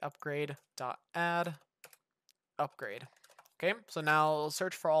infinity upgrade dot add upgrade. Okay, so now we'll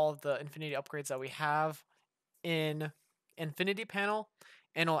search for all of the infinity upgrades that we have in infinity panel,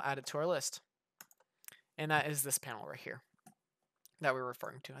 and we'll add it to our list. And that is this panel right here that we're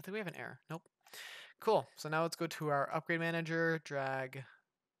referring to. I think we have an error. Nope. Cool. So now let's go to our upgrade manager, drag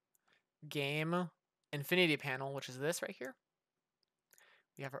game infinity panel, which is this right here.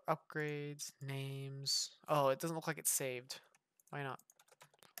 We have our upgrades, names. Oh, it doesn't look like it's saved. Why not?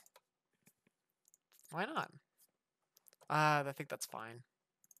 Why not? I think that's fine.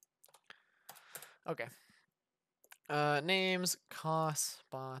 Okay. Names, costs,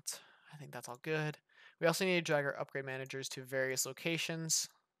 bots. I think that's all good. We also need to drag our upgrade managers to various locations,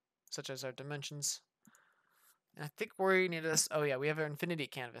 such as our dimensions. And I think we need this. Oh yeah, we have our infinity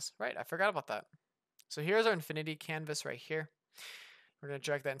canvas. Right, I forgot about that. So here's our infinity canvas right here. We're going to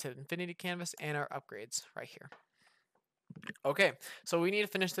drag that into the infinity canvas and our upgrades right here. Okay, so we need to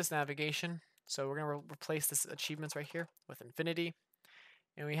finish this navigation. So we're going to replace this achievements right here with infinity.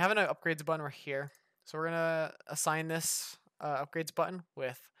 And we have an upgrades button right here. So we're going to assign this upgrades button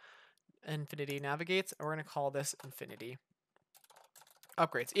with infinity navigates. And we're going to call this infinity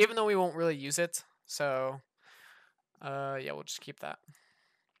upgrades, even though we won't really use it. So yeah, we'll just keep that.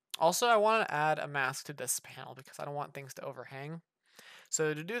 Also, I want to add a mask to this panel because I don't want things to overhang.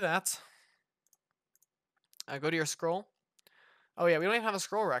 So to do that, go to your scroll. Oh yeah, we don't even have a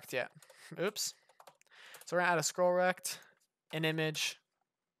scroll rect yet. Oops. So we're gonna add a scroll rect, an image,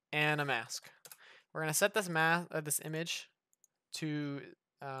 and a mask. We're gonna set this this image to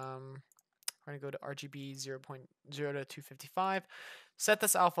we're gonna go to RGB 0.0 to 255. Set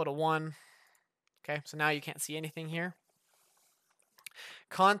this alpha to 1. Okay, so now you can't see anything here.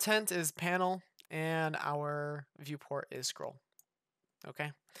 Content is panel, and our viewport is scroll.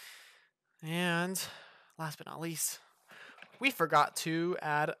 Okay. And last but not least, we forgot to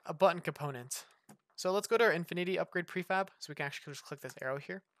add a button component. So let's go to our infinity upgrade prefab. So we can actually just click this arrow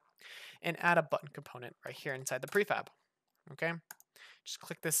here and add a button component right here inside the prefab. Okay. Just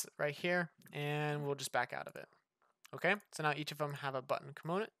click this right here and we'll just back out of it. Okay. So now each of them have a button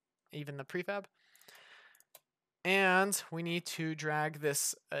component, even the prefab. And we need to drag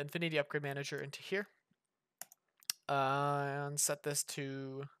this infinity upgrade manager into here and set this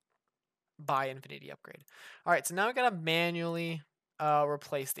to buy infinity upgrade. All right. So now we got to manually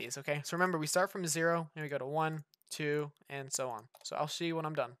replace these. Okay. So remember, we start from 0 and we go to 1, 2, and so on. So I'll see you when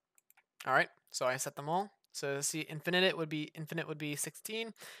I'm done. All right. So I set them all. So see, infinite would be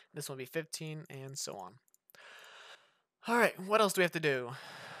 16. This will be 15, and so on. All right. What else do we have to do?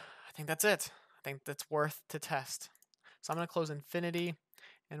 I think that's it. I think that's worth to test. So I'm going to close infinity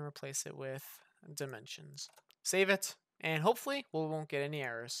and replace it with dimensions. Save it, and hopefully we won't get any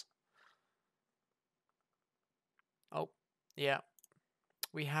errors. Oh, yeah.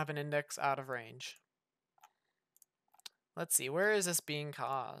 We have an index out of range. Let's see, where is this being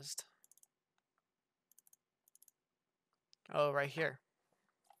caused? Oh, right here.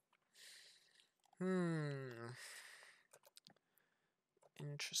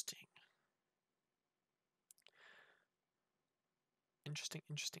 Interesting.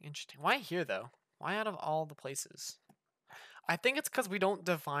 Interesting. Why here, though? Why out of all the places? I think it's because we don't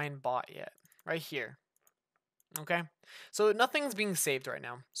define bot yet. Right here. Okay? So nothing's being saved right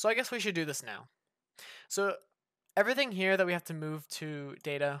now. So I guess we should do this now. So everything here that we have to move to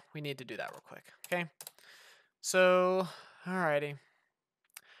data, we need to do that real quick. Okay? So, alrighty.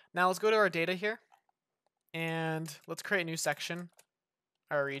 Now let's go to our data here. And let's create a new section.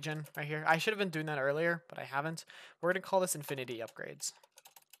 our region right here. I should have been doing that earlier, but I haven't. We're going to call this Infinity Upgrades.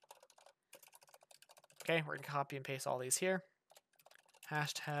 Okay, we're going to copy and paste all these here.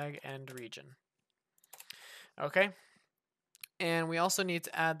 Hashtag end region. Okay. And we also need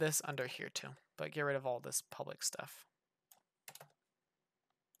to add this under here too, but get rid of all this public stuff.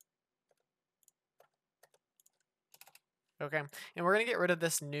 Okay, and we're going to get rid of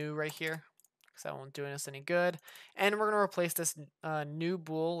this new right here because that won't do us any good. And we're going to replace this new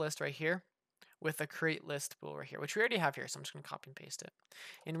bool list right here with a create list bool right here, which we already have here. So I'm just going to copy and paste it.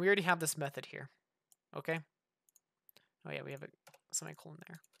 And we already have this method here. Okay. Oh yeah, we have a semicolon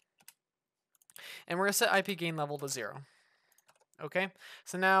there. And we're going to set IP gain level to 0. Okay,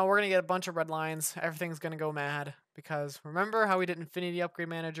 so now we're going to get a bunch of red lines. Everything's going to go mad because remember how we did Infinity Upgrade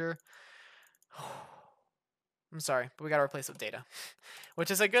Manager? I'm sorry, but we got to replace it with data,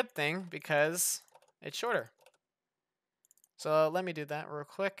 which is a good thing because it's shorter. So let me do that real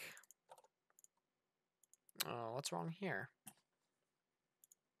quick. Oh, what's wrong here?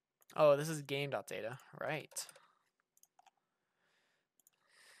 Oh, this is game.data, right.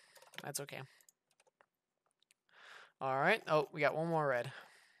 That's okay. All right. Oh, we got one more red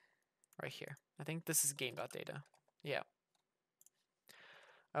right here. I think this is game.data. Yeah.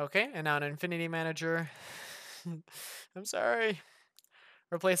 Okay, and now an Infinity Manager. I'm sorry.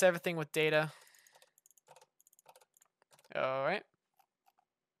 Replace everything with data. All right.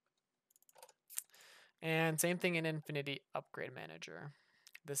 And same thing in Infinity Upgrade Manager.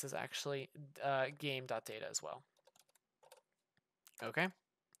 This is actually game.data as well. Okay.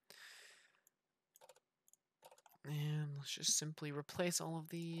 And let's just simply replace all of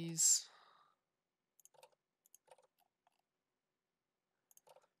these.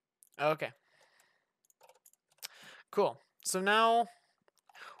 Okay. Cool. So now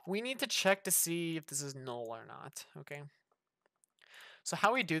we need to check to see if this is null or not. Okay. So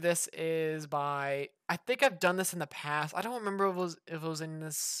how we do this is by, I think I've done this in the past. I don't remember if it was in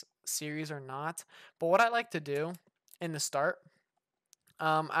this series or not. But what I like to do in the start,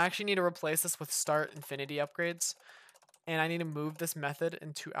 I actually need to replace this with start infinity upgrades. And I need to move this method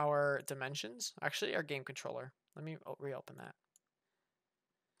into our dimensions. Actually, our game controller. Let me reopen that.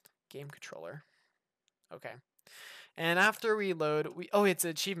 Game controller. Okay. And after we load, oh, it's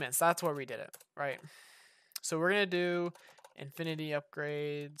achievements. That's where we did it, right? So we're going to do infinity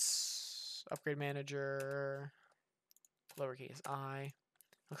upgrades, upgrade manager, lowercase I.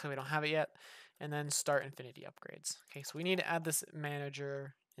 Looks like we don't have it yet. And then start infinity upgrades. Okay, so we need to add this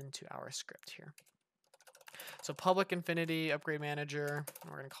manager into our script here. So public infinity upgrade manager,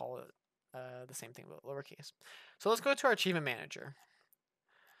 we're going to call it the same thing, but lowercase. So let's go to our achievement manager.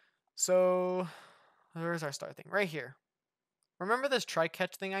 So where's our start thing? Right here. Remember this try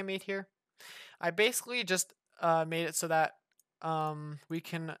catch thing I made here? I basically just made it so that we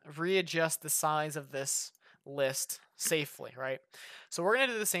can readjust the size of this list safely, right? So we're going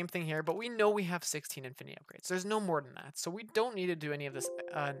to do the same thing here, but we know we have 16 infinity upgrades. There's no more than that. So we don't need to do any of this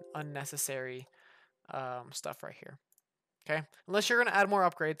unnecessary stuff right here. Okay, unless you're going to add more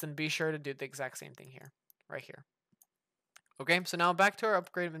upgrades, then be sure to do the exact same thing here, right here. Okay, so now back to our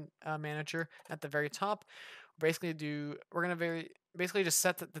upgrade manager at the very top. We're going to basically just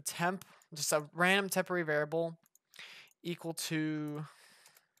set the temp, just a random temporary variable equal to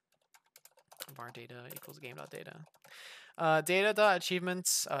var data equals game.data.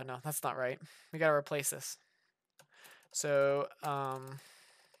 Data.achievements. Oh, no, that's not right. We got to replace this. So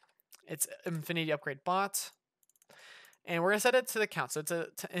it's infinity upgrade bot. And we're going to set it to the count. So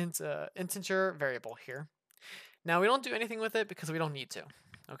it's a integer variable here. Now, we don't do anything with it because we don't need to,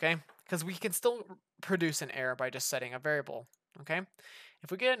 okay? Because we can still produce an error by just setting a variable, okay?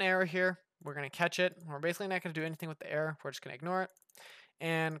 If we get an error here, we're going to catch it. We're basically not going to do anything with the error. We're just going to ignore it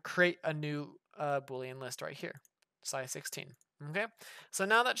and create a new Boolean list right here, size 16, okay? So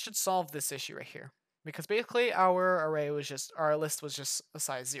now that should solve this issue right here because basically our list was just a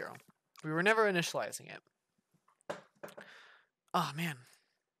size 0. We were never initializing it. Oh, man.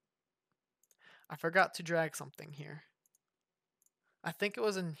 I forgot to drag something here. I think it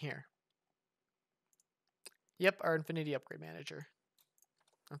was in here. Yep, our Infinity Upgrade Manager.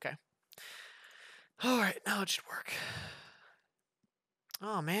 Okay. Alright, now it should work.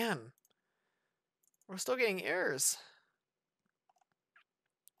 Oh, man. We're still getting errors.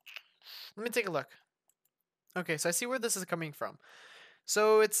 Let me take a look. Okay, so I see where this is coming from.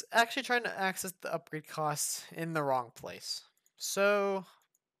 So it's actually trying to access the upgrade costs in the wrong place. So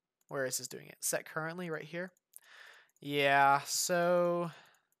where is this doing it? Set currently right here. Yeah, so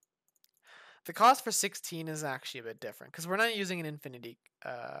the cost for 16 is actually a bit different because we're not using an infinity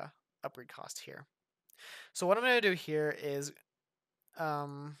upgrade cost here. So what I'm going to do here is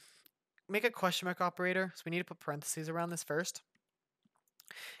make a question mark operator. So we need to put parentheses around this first.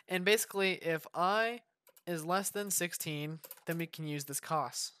 And basically, if I is less than 16, then we can use this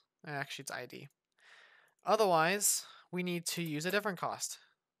cost. Actually, it's ID. Otherwise, we need to use a different cost.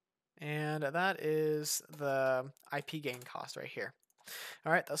 And that is the IP gain cost right here.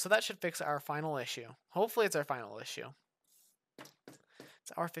 All right, so that should fix our final issue. Hopefully it's our final issue.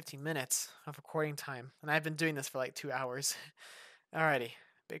 It's our 15 minutes of recording time, and I've been doing this for like 2 hours. Alrighty,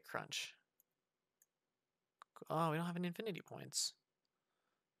 big crunch. Oh, we don't have any infinity points.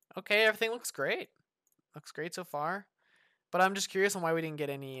 Okay, everything looks great. Looks great so far. But I'm just curious on why we didn't get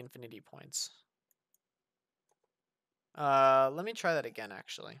any infinity points. Let me try that again,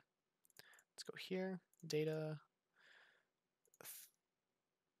 actually. Let's go here, data,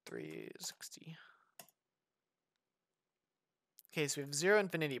 360. Okay, so we have 0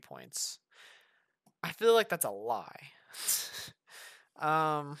 infinity points. I feel like that's a lie.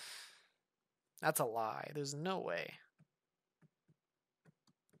 That's a lie. There's no way.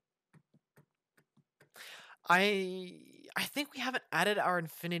 I think we haven't added our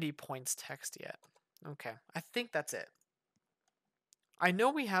infinity points text yet. Okay, I think that's it. I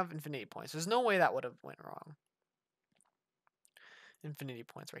know we have infinity points. There's no way that would have went wrong. Infinity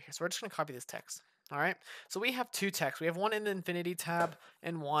points right here. So we're just going to copy this text. All right. So we have 2 texts. We have one in the infinity tab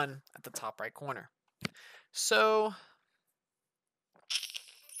and one at the top right corner. So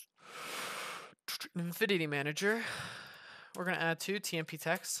Infinity Manager, we're going to add 2 TMP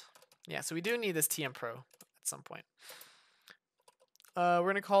texts. Yeah, so we do need this TM Pro at some point. We're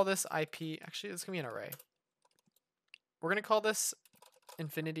going to call this IP. Actually, it's going to be an array. We're going to call this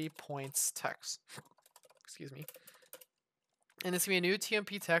infinity points text. Excuse me. And it's going to be a new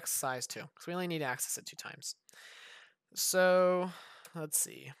TMP text size 2. So we only need to access it 2 times. So let's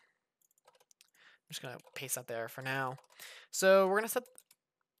see. I'm just going to paste that there for now. So we're going to set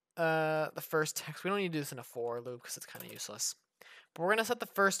the first text. We don't need to do this in a for loop because it's kind of useless. But we're going to set the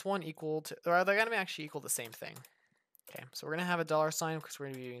first one equal to, or they're going to be actually equal to the same thing. Okay, so we're going to have a $sign because we're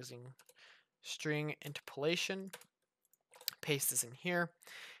going to be using string interpolation. Paste this in here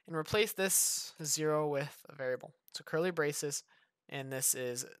and replace this 0 with a variable. So curly braces, and this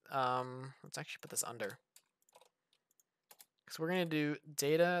is, let's actually put this under. So we're going to do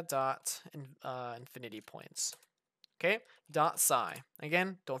data dot infinity points. Okay, dot psi.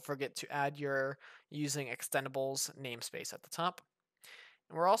 Again, don't forget to add your using extendables namespace at the top.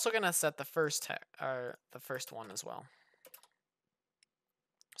 And we're also going to set the first one as well.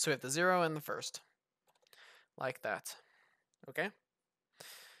 So we have the 0 and the first, like that. Okay.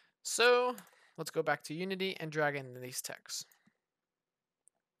 So let's go back to Unity and drag in these texts.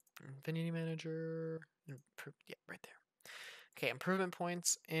 Infinity Manager, yeah, right there. Okay, improvement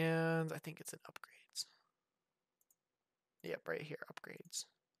points, and I think it's in upgrades. Yep, right here, upgrades.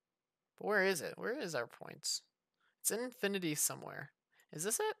 But where is it? Where is our points? It's in infinity somewhere. Is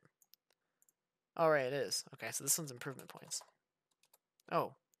this it? Oh, right, it is. Okay, so this one's improvement points.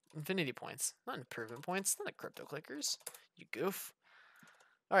 Oh, infinity points. Not improvement points, not crypto clickers. You goof.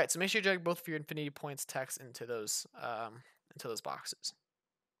 All right, so make sure you drag both of your infinity points text into those boxes.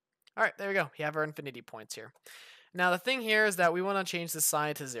 All right, there we go. We have our infinity points here. Now the thing here is that we want to change the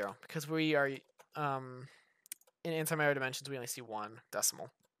psi to 0 because we are in Antimatter Dimensions we only see 1 decimal.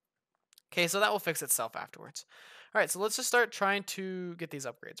 Okay, so that will fix itself afterwards. All right, so let's just start trying to get these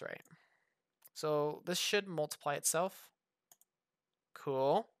upgrades right. So this should multiply itself.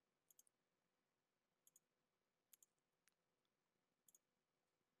 Cool.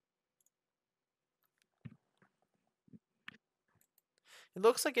 It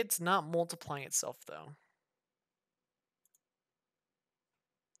looks like it's not multiplying itself though.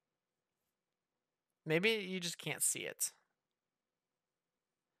 Maybe you just can't see it.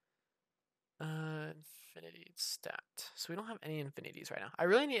 Infinity stat. So we don't have any infinities right now. I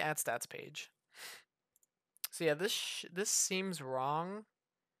really need to add stats page. So yeah, this seems wrong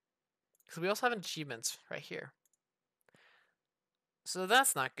because we also have achievements right here. So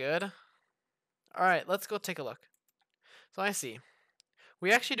that's not good. All right, let's go take a look. So I see.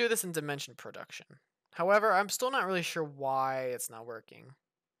 We actually do this in dimension production. However, I'm still not really sure why it's not working.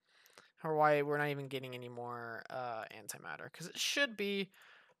 Or why we're not even getting any more antimatter. Because it should be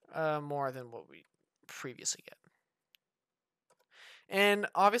more than what we previously get. And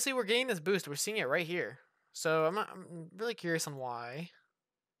obviously we're getting this boost. We're seeing it right here. So I'm really curious on why.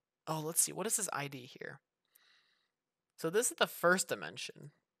 Oh, let's see. What is this ID here? So this is the first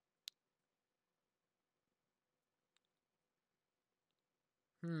dimension.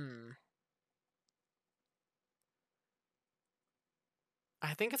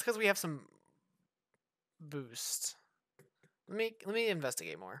 I think it's because we have some boost. let me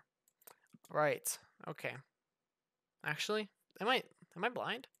investigate more. Right. Okay. Actually, am I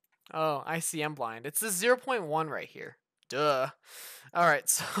blind? Oh, I see. I'm blind. It's the 0.1 right here. Duh. All right.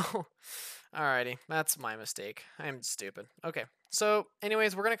 So, alrighty, that's my mistake. I'm stupid. Okay. So,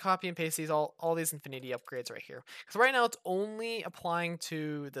 anyways, we're gonna copy and paste these all these infinity upgrades right here. Because right now it's only applying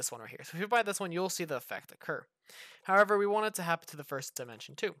to this one right here. So if you buy this one, you'll see the effect occur. However, we want it to happen to the first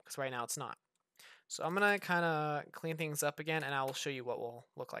dimension too, because right now it's not. So I'm gonna kind of clean things up again, and I will show you what will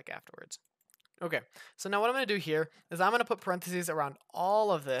look like afterwards. Okay, so now what I'm going to do here is I'm going to put parentheses around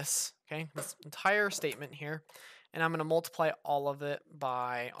all of this, okay, this entire statement here, and I'm going to multiply all of it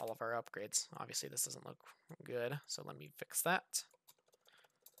by all of our upgrades. Obviously, this doesn't look good, so let me fix that,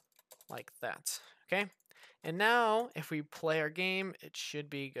 like that, okay? And now, if we play our game, it should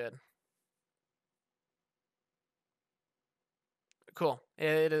be good. Cool,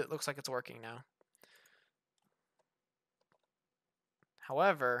 it looks like it's working now.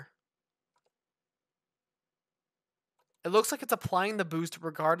 However, it looks like it's applying the boost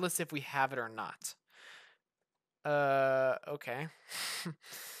regardless if we have it or not. Okay.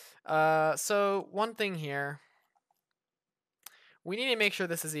 So one thing here, we need to make sure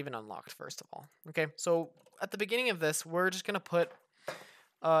this is even unlocked first of all. Okay, so at the beginning of this, we're just gonna put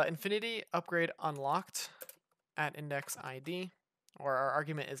infinity upgrade unlocked at index ID, or our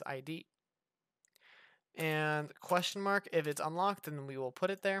argument is ID. And question mark, if it's unlocked, then we will put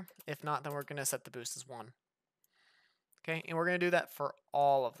it there. If not, then we're gonna set the boost as 1. Okay, and we're gonna do that for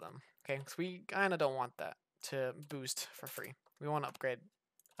all of them. Okay, because we kind of don't want that to boost for free. We want to upgrade.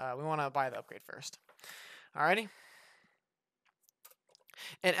 We want to buy the upgrade first. Alrighty.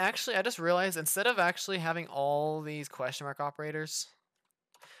 And actually, I just realized instead of actually having all these question mark operators,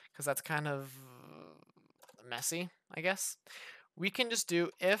 because that's kind of messy, I guess, we can just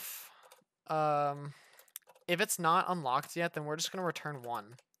do if it's not unlocked yet, then we're just gonna return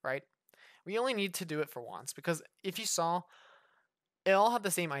 1, right? We only need to do it for once because if you saw, it all had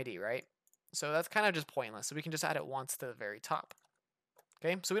the same ID, right? So that's kind of just pointless. So we can just add it once to the very top.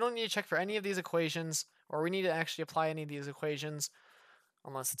 Okay, so we don't need to check for any of these equations, or we need to actually apply any of these equations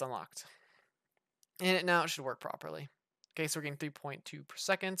unless it's unlocked. And now it should work properly. Okay, so we're getting 3.2 per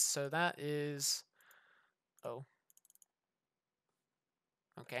second, so that is, oh,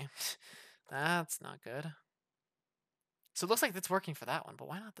 okay, that's not good. So it looks like it's working for that one, but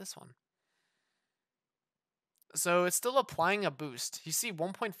why not this one? So it's still applying a boost. You see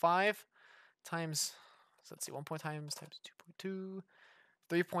 1.5 times, so let's see, 1 times 2.2,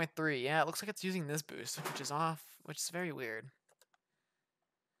 3.3. Yeah, it looks like it's using this boost, which is off, which is very weird.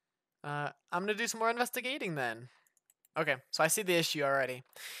 I'm gonna do some more investigating then. Okay, so I see the issue already.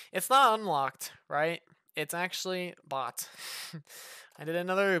 It's not unlocked, right? It's actually bought. I did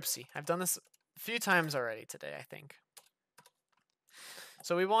another oopsie. I've done this a few times already today, I think.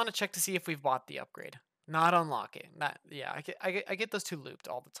 So we want to check to see if we've bought the upgrade, not unlock it. Yeah, I get those two looped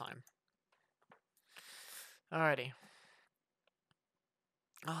all the time. Alrighty.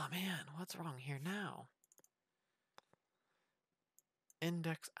 Oh man, what's wrong here now?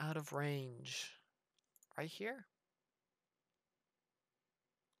 Index out of range. Right here?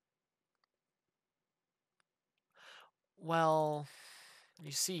 Well,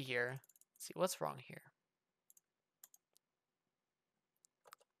 you see here. Let's see what's wrong here.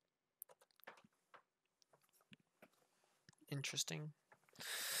 Interesting.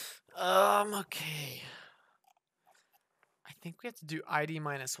 Okay. I think we have to do ID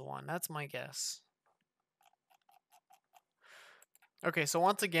 -1. That's my guess. Okay, so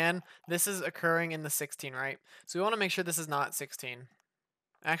once again, this is occurring in the 16, right? So we want to make sure this is not 16.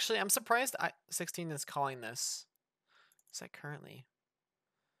 Actually, I'm surprised 16 is calling this. Is that currently?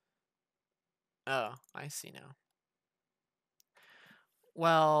 Oh, I see now.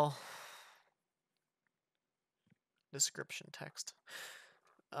 Well, description text.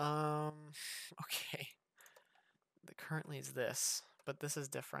 Okay. The currently is this, but this is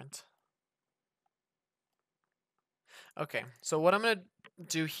different. Okay, so what I'm gonna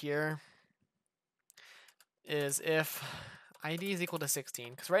do here is if ID is equal to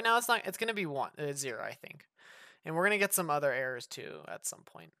 16, because right now it's not, it's gonna be 0, I think. And we're gonna get some other errors too at some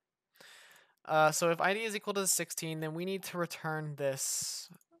point. So if ID is equal to 16, then we need to return this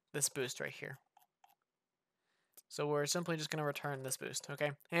boost right here. So we're simply just gonna return this boost,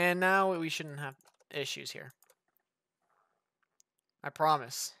 okay? And now we shouldn't have issues here. I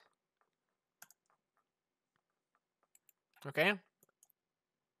promise. Okay?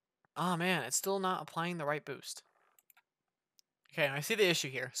 Oh man, it's still not applying the right boost. Okay, I see the issue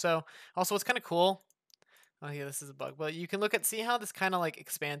here. So also what's kind of cool, Oh yeah, this is a bug. But you can look at, see how this kind of like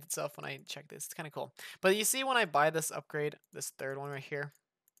expands itself when I check this. It's kind of cool. But you see when I buy this upgrade, this third one right here,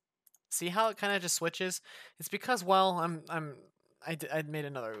 see how it kind of just switches? It's because, well, I made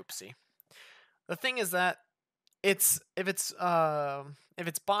another oopsie. The thing is that if it's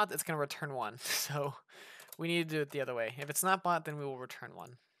bot, it's gonna return 1. So we need to do it the other way. If it's not bot, then we will return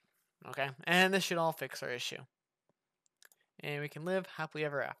 1. Okay, and this should all fix our issue, and we can live happily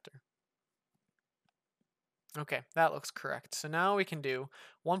ever after. Okay, that looks correct. So now we can do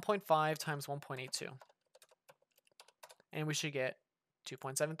 1.5 times 1.82. And we should get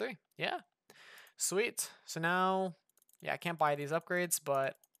 2.73. Yeah, sweet. So now, yeah, I can't buy these upgrades,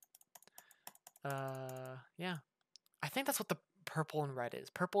 but yeah. I think that's what the purple and red is.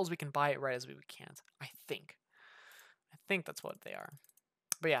 Purple is we can buy it, red is we can't. I think that's what they are.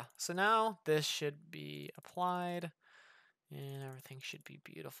 But yeah, so now this should be applied, and everything should be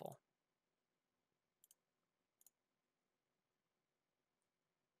beautiful.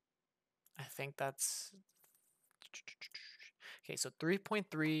 I think that's... Okay, so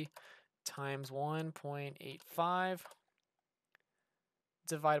 3.3 times 1.85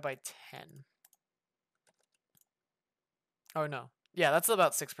 divided by 10. Oh, no. Yeah, that's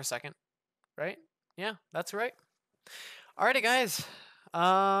about 6 per second, right? Yeah, that's right. Alrighty, guys.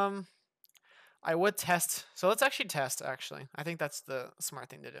 I would test. So let's actually test, actually. I think that's the smart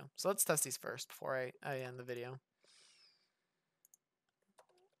thing to do. So let's test these first before I end the video.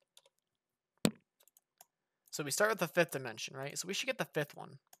 So we start with the 5th dimension, right? So we should get the 5th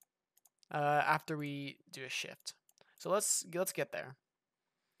one after we do a shift. So let's get there.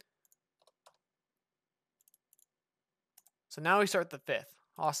 So now we start with the 5th.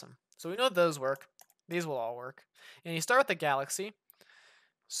 Awesome. So we know those work. These will all work. And you start with the galaxy.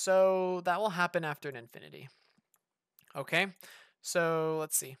 So that will happen after an infinity. Okay. So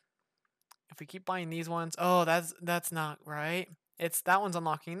let's see. If we keep buying these ones, oh, that's not right. It's that one's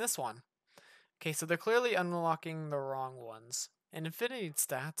unlocking this one. Okay, so they're clearly unlocking the wrong ones. An infinity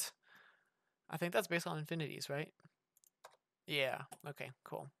stat. I think that's based on infinities, right? Yeah. Okay,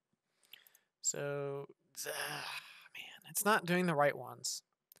 cool. So, man, it's not doing the right ones.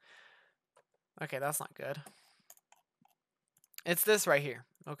 Okay, that's not good. It's this right here,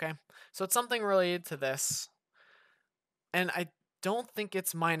 okay? So it's something related to this. And I don't think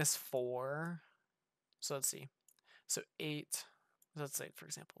it's -4. So let's see. So 8. Let's say, for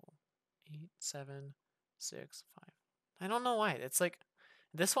example, 8, 7, 6, 5. I don't know why. It's like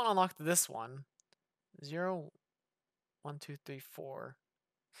this one unlocked this one. 0, 1, 2, 3, 4.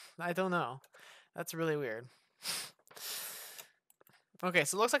 I don't know. That's really weird. Okay,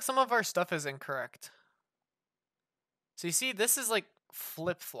 so it looks like some of our stuff is incorrect. So you see, this is like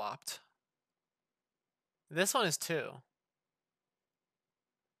flip-flopped. This one is 2.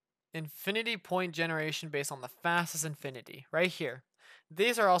 Infinity point generation based on the fastest infinity. Right here.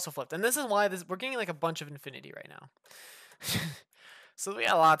 These are also flipped. And this is why we're getting like a bunch of infinity right now. So we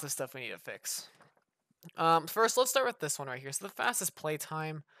got lots of stuff we need to fix. First, let's start with this one right here. So the fastest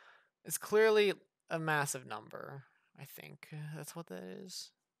playtime is clearly a massive number. I think that's what that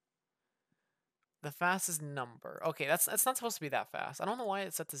is. The fastest number. Okay, that's not supposed to be that fast. I don't know why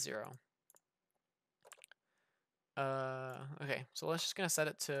it's set to 0. Okay, so let's just gonna set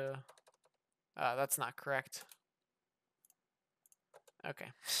it to. That's not correct.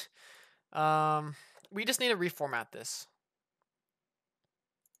 Okay. We just need to reformat this.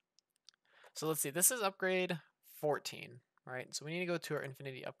 So let's see. This is upgrade 14, right? So we need to go to our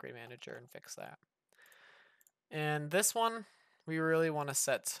Infinity Upgrade Manager and fix that. And this one, we really want to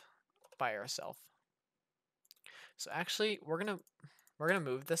set by ourselves. So actually, we're gonna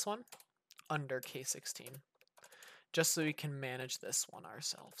move this one under K16, just so we can manage this one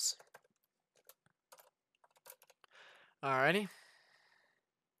ourselves. Alrighty.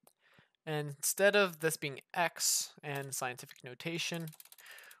 And instead of this being X and scientific notation,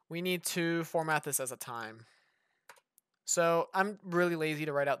 we need to format this as a time. So I'm really lazy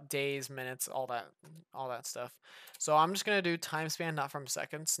to write out days, minutes, all that stuff. So I'm just gonna do time span, not from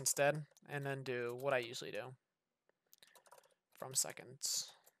seconds instead, and then do what I usually do from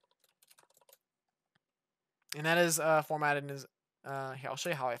seconds. And that is formatted as here. I'll show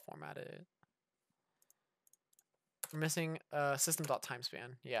you how I formatted it. We're missing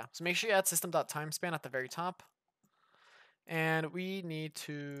system.timespan. Yeah. So make sure you add system.timespan at the very top. And we need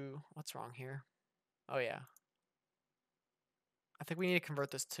to. What's wrong here? Oh yeah. I think we need to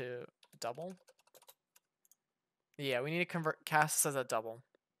convert this to double. Yeah, we need to cast this as a double.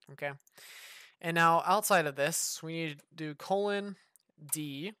 Okay. And now outside of this, we need to do colon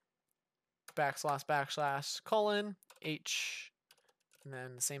D // colon H, and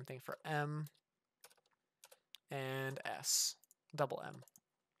then the same thing for M. and S, double M.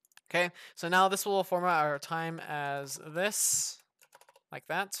 Okay, so now this will format our time as this, like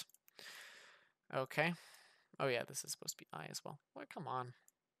that. Okay. Oh yeah, this is supposed to be I as well. Well, come on.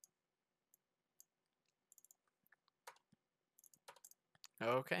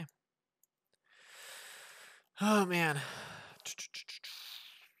 Okay. Oh man.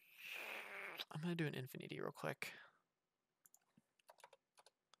 I'm gonna do an infinity real quick.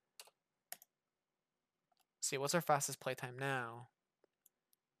 See, what's our fastest playtime now?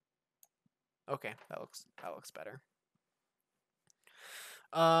 Okay, that looks better.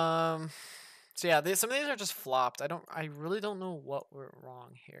 So yeah, some of these are just flopped. I really don't know what went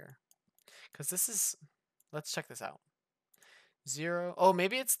wrong here. Cause this is, let's check this out. 0. Oh,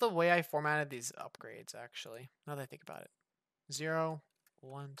 maybe it's the way I formatted these upgrades actually. Now that I think about it. 0,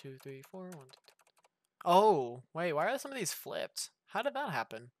 1, 2, 3, 4, 1, 2, 3. Oh, wait, why are some of these flipped? How did that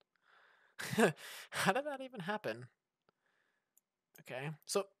happen? How did that even happen? Okay,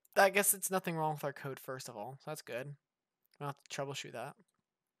 so I guess it's nothing wrong with our code first of all. So that's good. We'll have to troubleshoot that.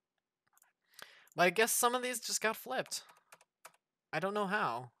 But I guess some of these just got flipped. I don't know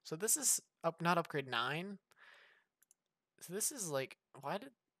how. So this is not upgrade 9. So this is like,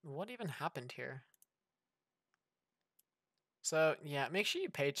 what even happened here? So yeah, make sure you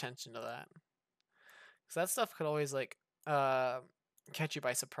pay attention to that. Because that stuff could always like catch you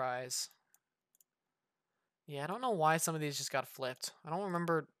by surprise. Yeah, I don't know why some of these just got flipped. I don't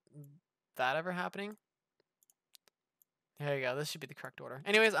remember that ever happening. There you go. This should be the correct order.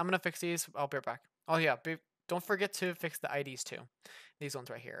 Anyways, I'm going to fix these. I'll be right back. Oh yeah, don't forget to fix the IDs too. These ones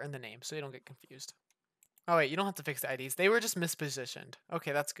right here and the name so you don't get confused. Oh wait, you don't have to fix the IDs. They were just mispositioned.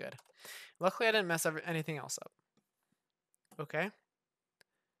 Okay, that's good. Luckily I didn't mess anything else up. Okay.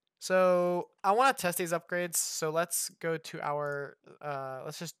 So I want to test these upgrades. So let's go to our,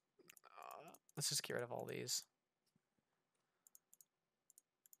 let's just get rid of all these.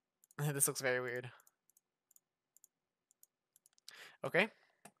 This looks very weird. Okay.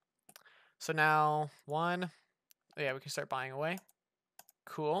 So now 1, oh yeah, we can start buying away.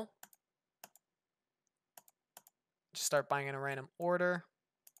 Cool. Just start buying in a random order.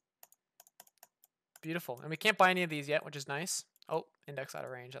 Beautiful. And we can't buy any of these yet, which is nice. Oh, index out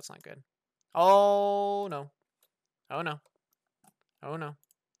of range. That's not good. Oh, no. Oh, no. Oh, no.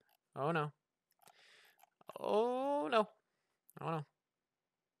 Oh, no. Oh, no. Oh, no.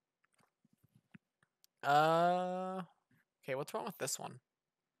 Okay, what's wrong with this one?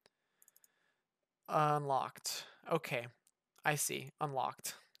 Unlocked. Okay, I see.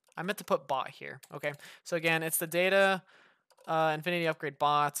 Unlocked. I meant to put bot here. Okay, so again, it's the data Infinity Upgrade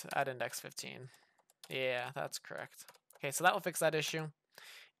bot at index 15. Yeah, that's correct. Okay, so that will fix that issue.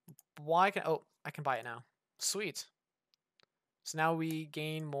 Why can, oh, I can buy it now. Sweet. So now we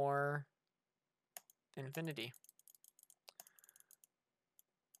gain more infinity.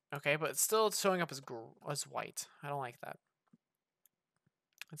 Okay, but it's still showing up as white. I don't like that.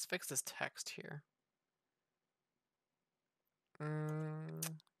 Let's fix this text here.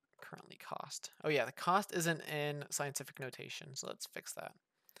 Currently cost. Oh yeah, the cost isn't in scientific notation, so let's fix that.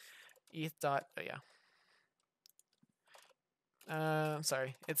 ETH dot, oh yeah.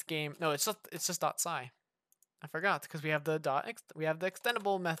 Sorry, it's game. No, it's just dot sci. I forgot because we have the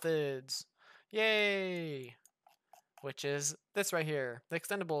extendable methods. Yay! Which is this right here, the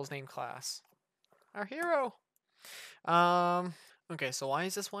extendables name class. Our hero. Okay, so why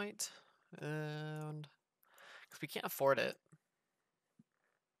is this white? And because we can't afford it.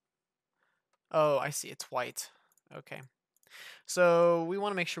 Oh, I see. It's white. Okay. So we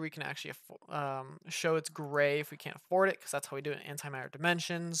want to make sure we can actually show it's gray if we can't afford it, because that's how we do it in Antimatter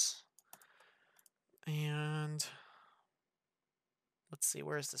Dimensions. And let's see,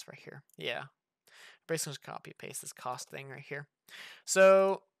 where is this right here? Yeah. Basically just copy paste this cost thing right here.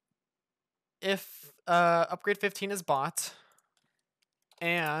 So if upgrade 15 is bought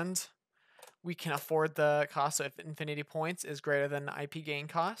and we can afford the cost, so if infinity points is greater than the IP gain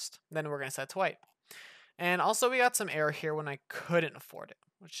cost, then we're going to set it to white. And also we got some error here when I couldn't afford it,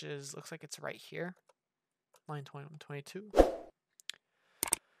 which is, looks like it's right here. Line 21, 22.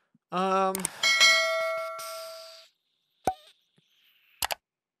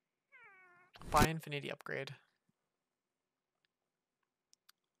 Buy infinity upgrade.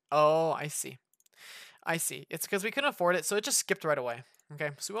 Oh, I see. I see. It's because we couldn't afford it, so it just skipped right away.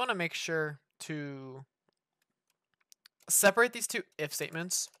 Okay, so we want to make sure to separate these two if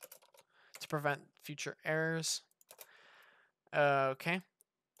statements to prevent future errors. Okay.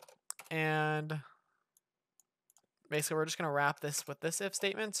 And basically we're just going to wrap this with this if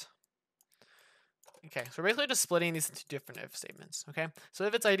statement. Okay, so we're basically just splitting these into different if statements, okay? So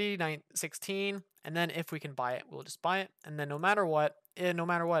if it's ID 16, and then if we can buy it, we'll just buy it. And then no matter what,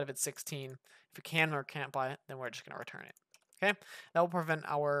 if it's 16, if we can or can't buy it, then we're just going to return it, okay? That will prevent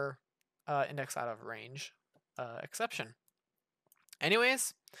our index out of range exception.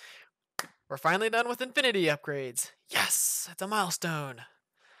 Anyways, we're finally done with infinity upgrades. Yes, it's a milestone.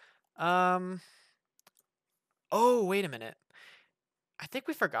 Oh, wait a minute. I think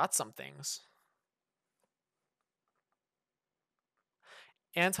we forgot some things.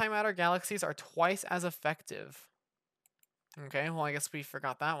 Antimatter galaxies are twice as effective. Okay, well, I guess we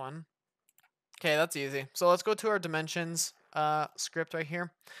forgot that one. Okay, that's easy. So let's go to our dimensions script right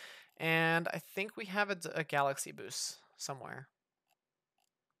here. And I think we have a galaxy boost somewhere.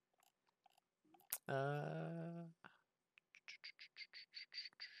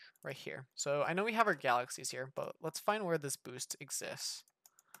 Right here. So I know we have our galaxies here, but let's find where this boost exists.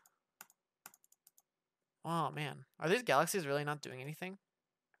 Oh, man. Are these galaxies really not doing anything?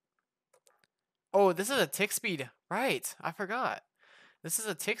 Oh, this is a tick speed. Right. I forgot. This is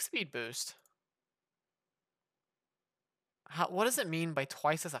a tick speed boost. What does it mean by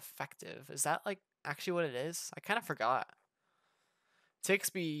twice as effective? Is that like actually what it is? I kind of forgot. Tick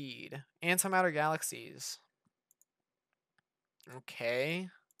speed. Antimatter galaxies. Okay.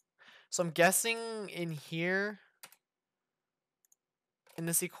 So I'm guessing in here, in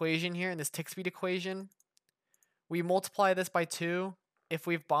this equation here, in this tick speed equation, we multiply this by 2 if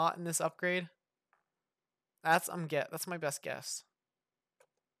we've bought in this upgrade. That's my best guess.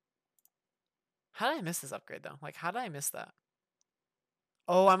 How did I miss this upgrade though? Like, how did I miss that?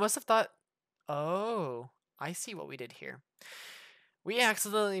 Oh, I must have thought. Oh, I see what we did here. We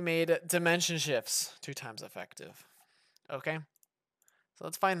accidentally made dimension shifts 2 times effective. Okay, so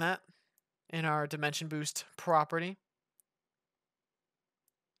let's find that in our dimension boost property.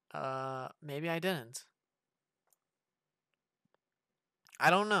 Maybe I didn't. I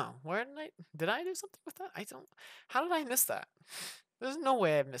don't know. Where did I do something with that? How did I miss that? There's no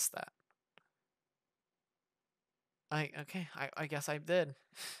way I missed that. Okay, I guess I did.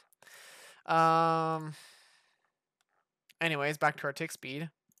 Anyways, back to our tick speed.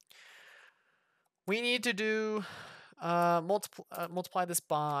 We need to do multiply this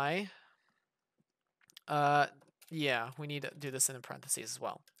by yeah, we need to do this in the parentheses as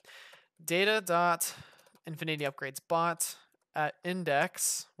well. Data dot infinity upgrades bot at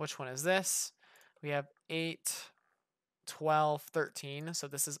index, which one is this? We have 8, 12, 13. So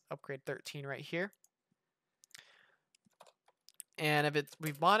this is upgrade 13 right here. And if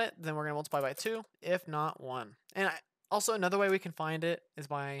we've bought it, then we're going to multiply by 2, if not 1. And also another way we can find it is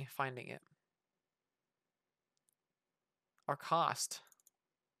by finding it. Our cost.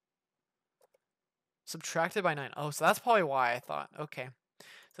 Subtracted by 9. Oh, so that's probably why I thought. Okay.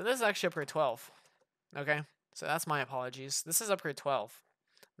 So this is actually upgrade 12. Okay. So that's my apologies. This is upgrade 12.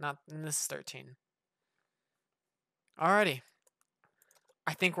 And this is 13. Alrighty.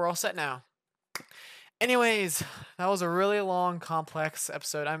 I think we're all set now. Anyways, that was a really long, complex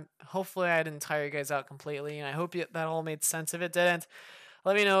episode. Hopefully I didn't tire you guys out completely, and I hope that all made sense. If it didn't,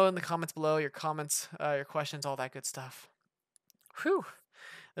 let me know in the comments below, your comments, your questions, all that good stuff. Whew.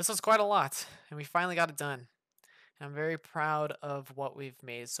 This was quite a lot, and we finally got it done. And I'm very proud of what we've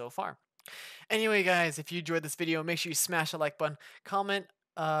made so far. Anyway, guys, if you enjoyed this video, make sure you smash the like button, comment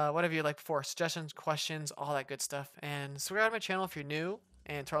whatever you like before, suggestions, questions, all that good stuff. And subscribe to my channel if you're new,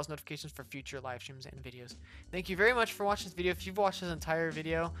 and turn on notifications for future live streams and videos. Thank you very much for watching this video. If you've watched this entire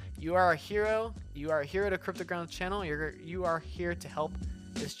video, you are a hero. You are a hero to CryptoGrounds channel. You are here to help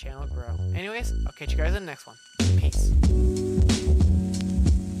this channel grow. Anyways, I'll catch you guys in the next one. Peace.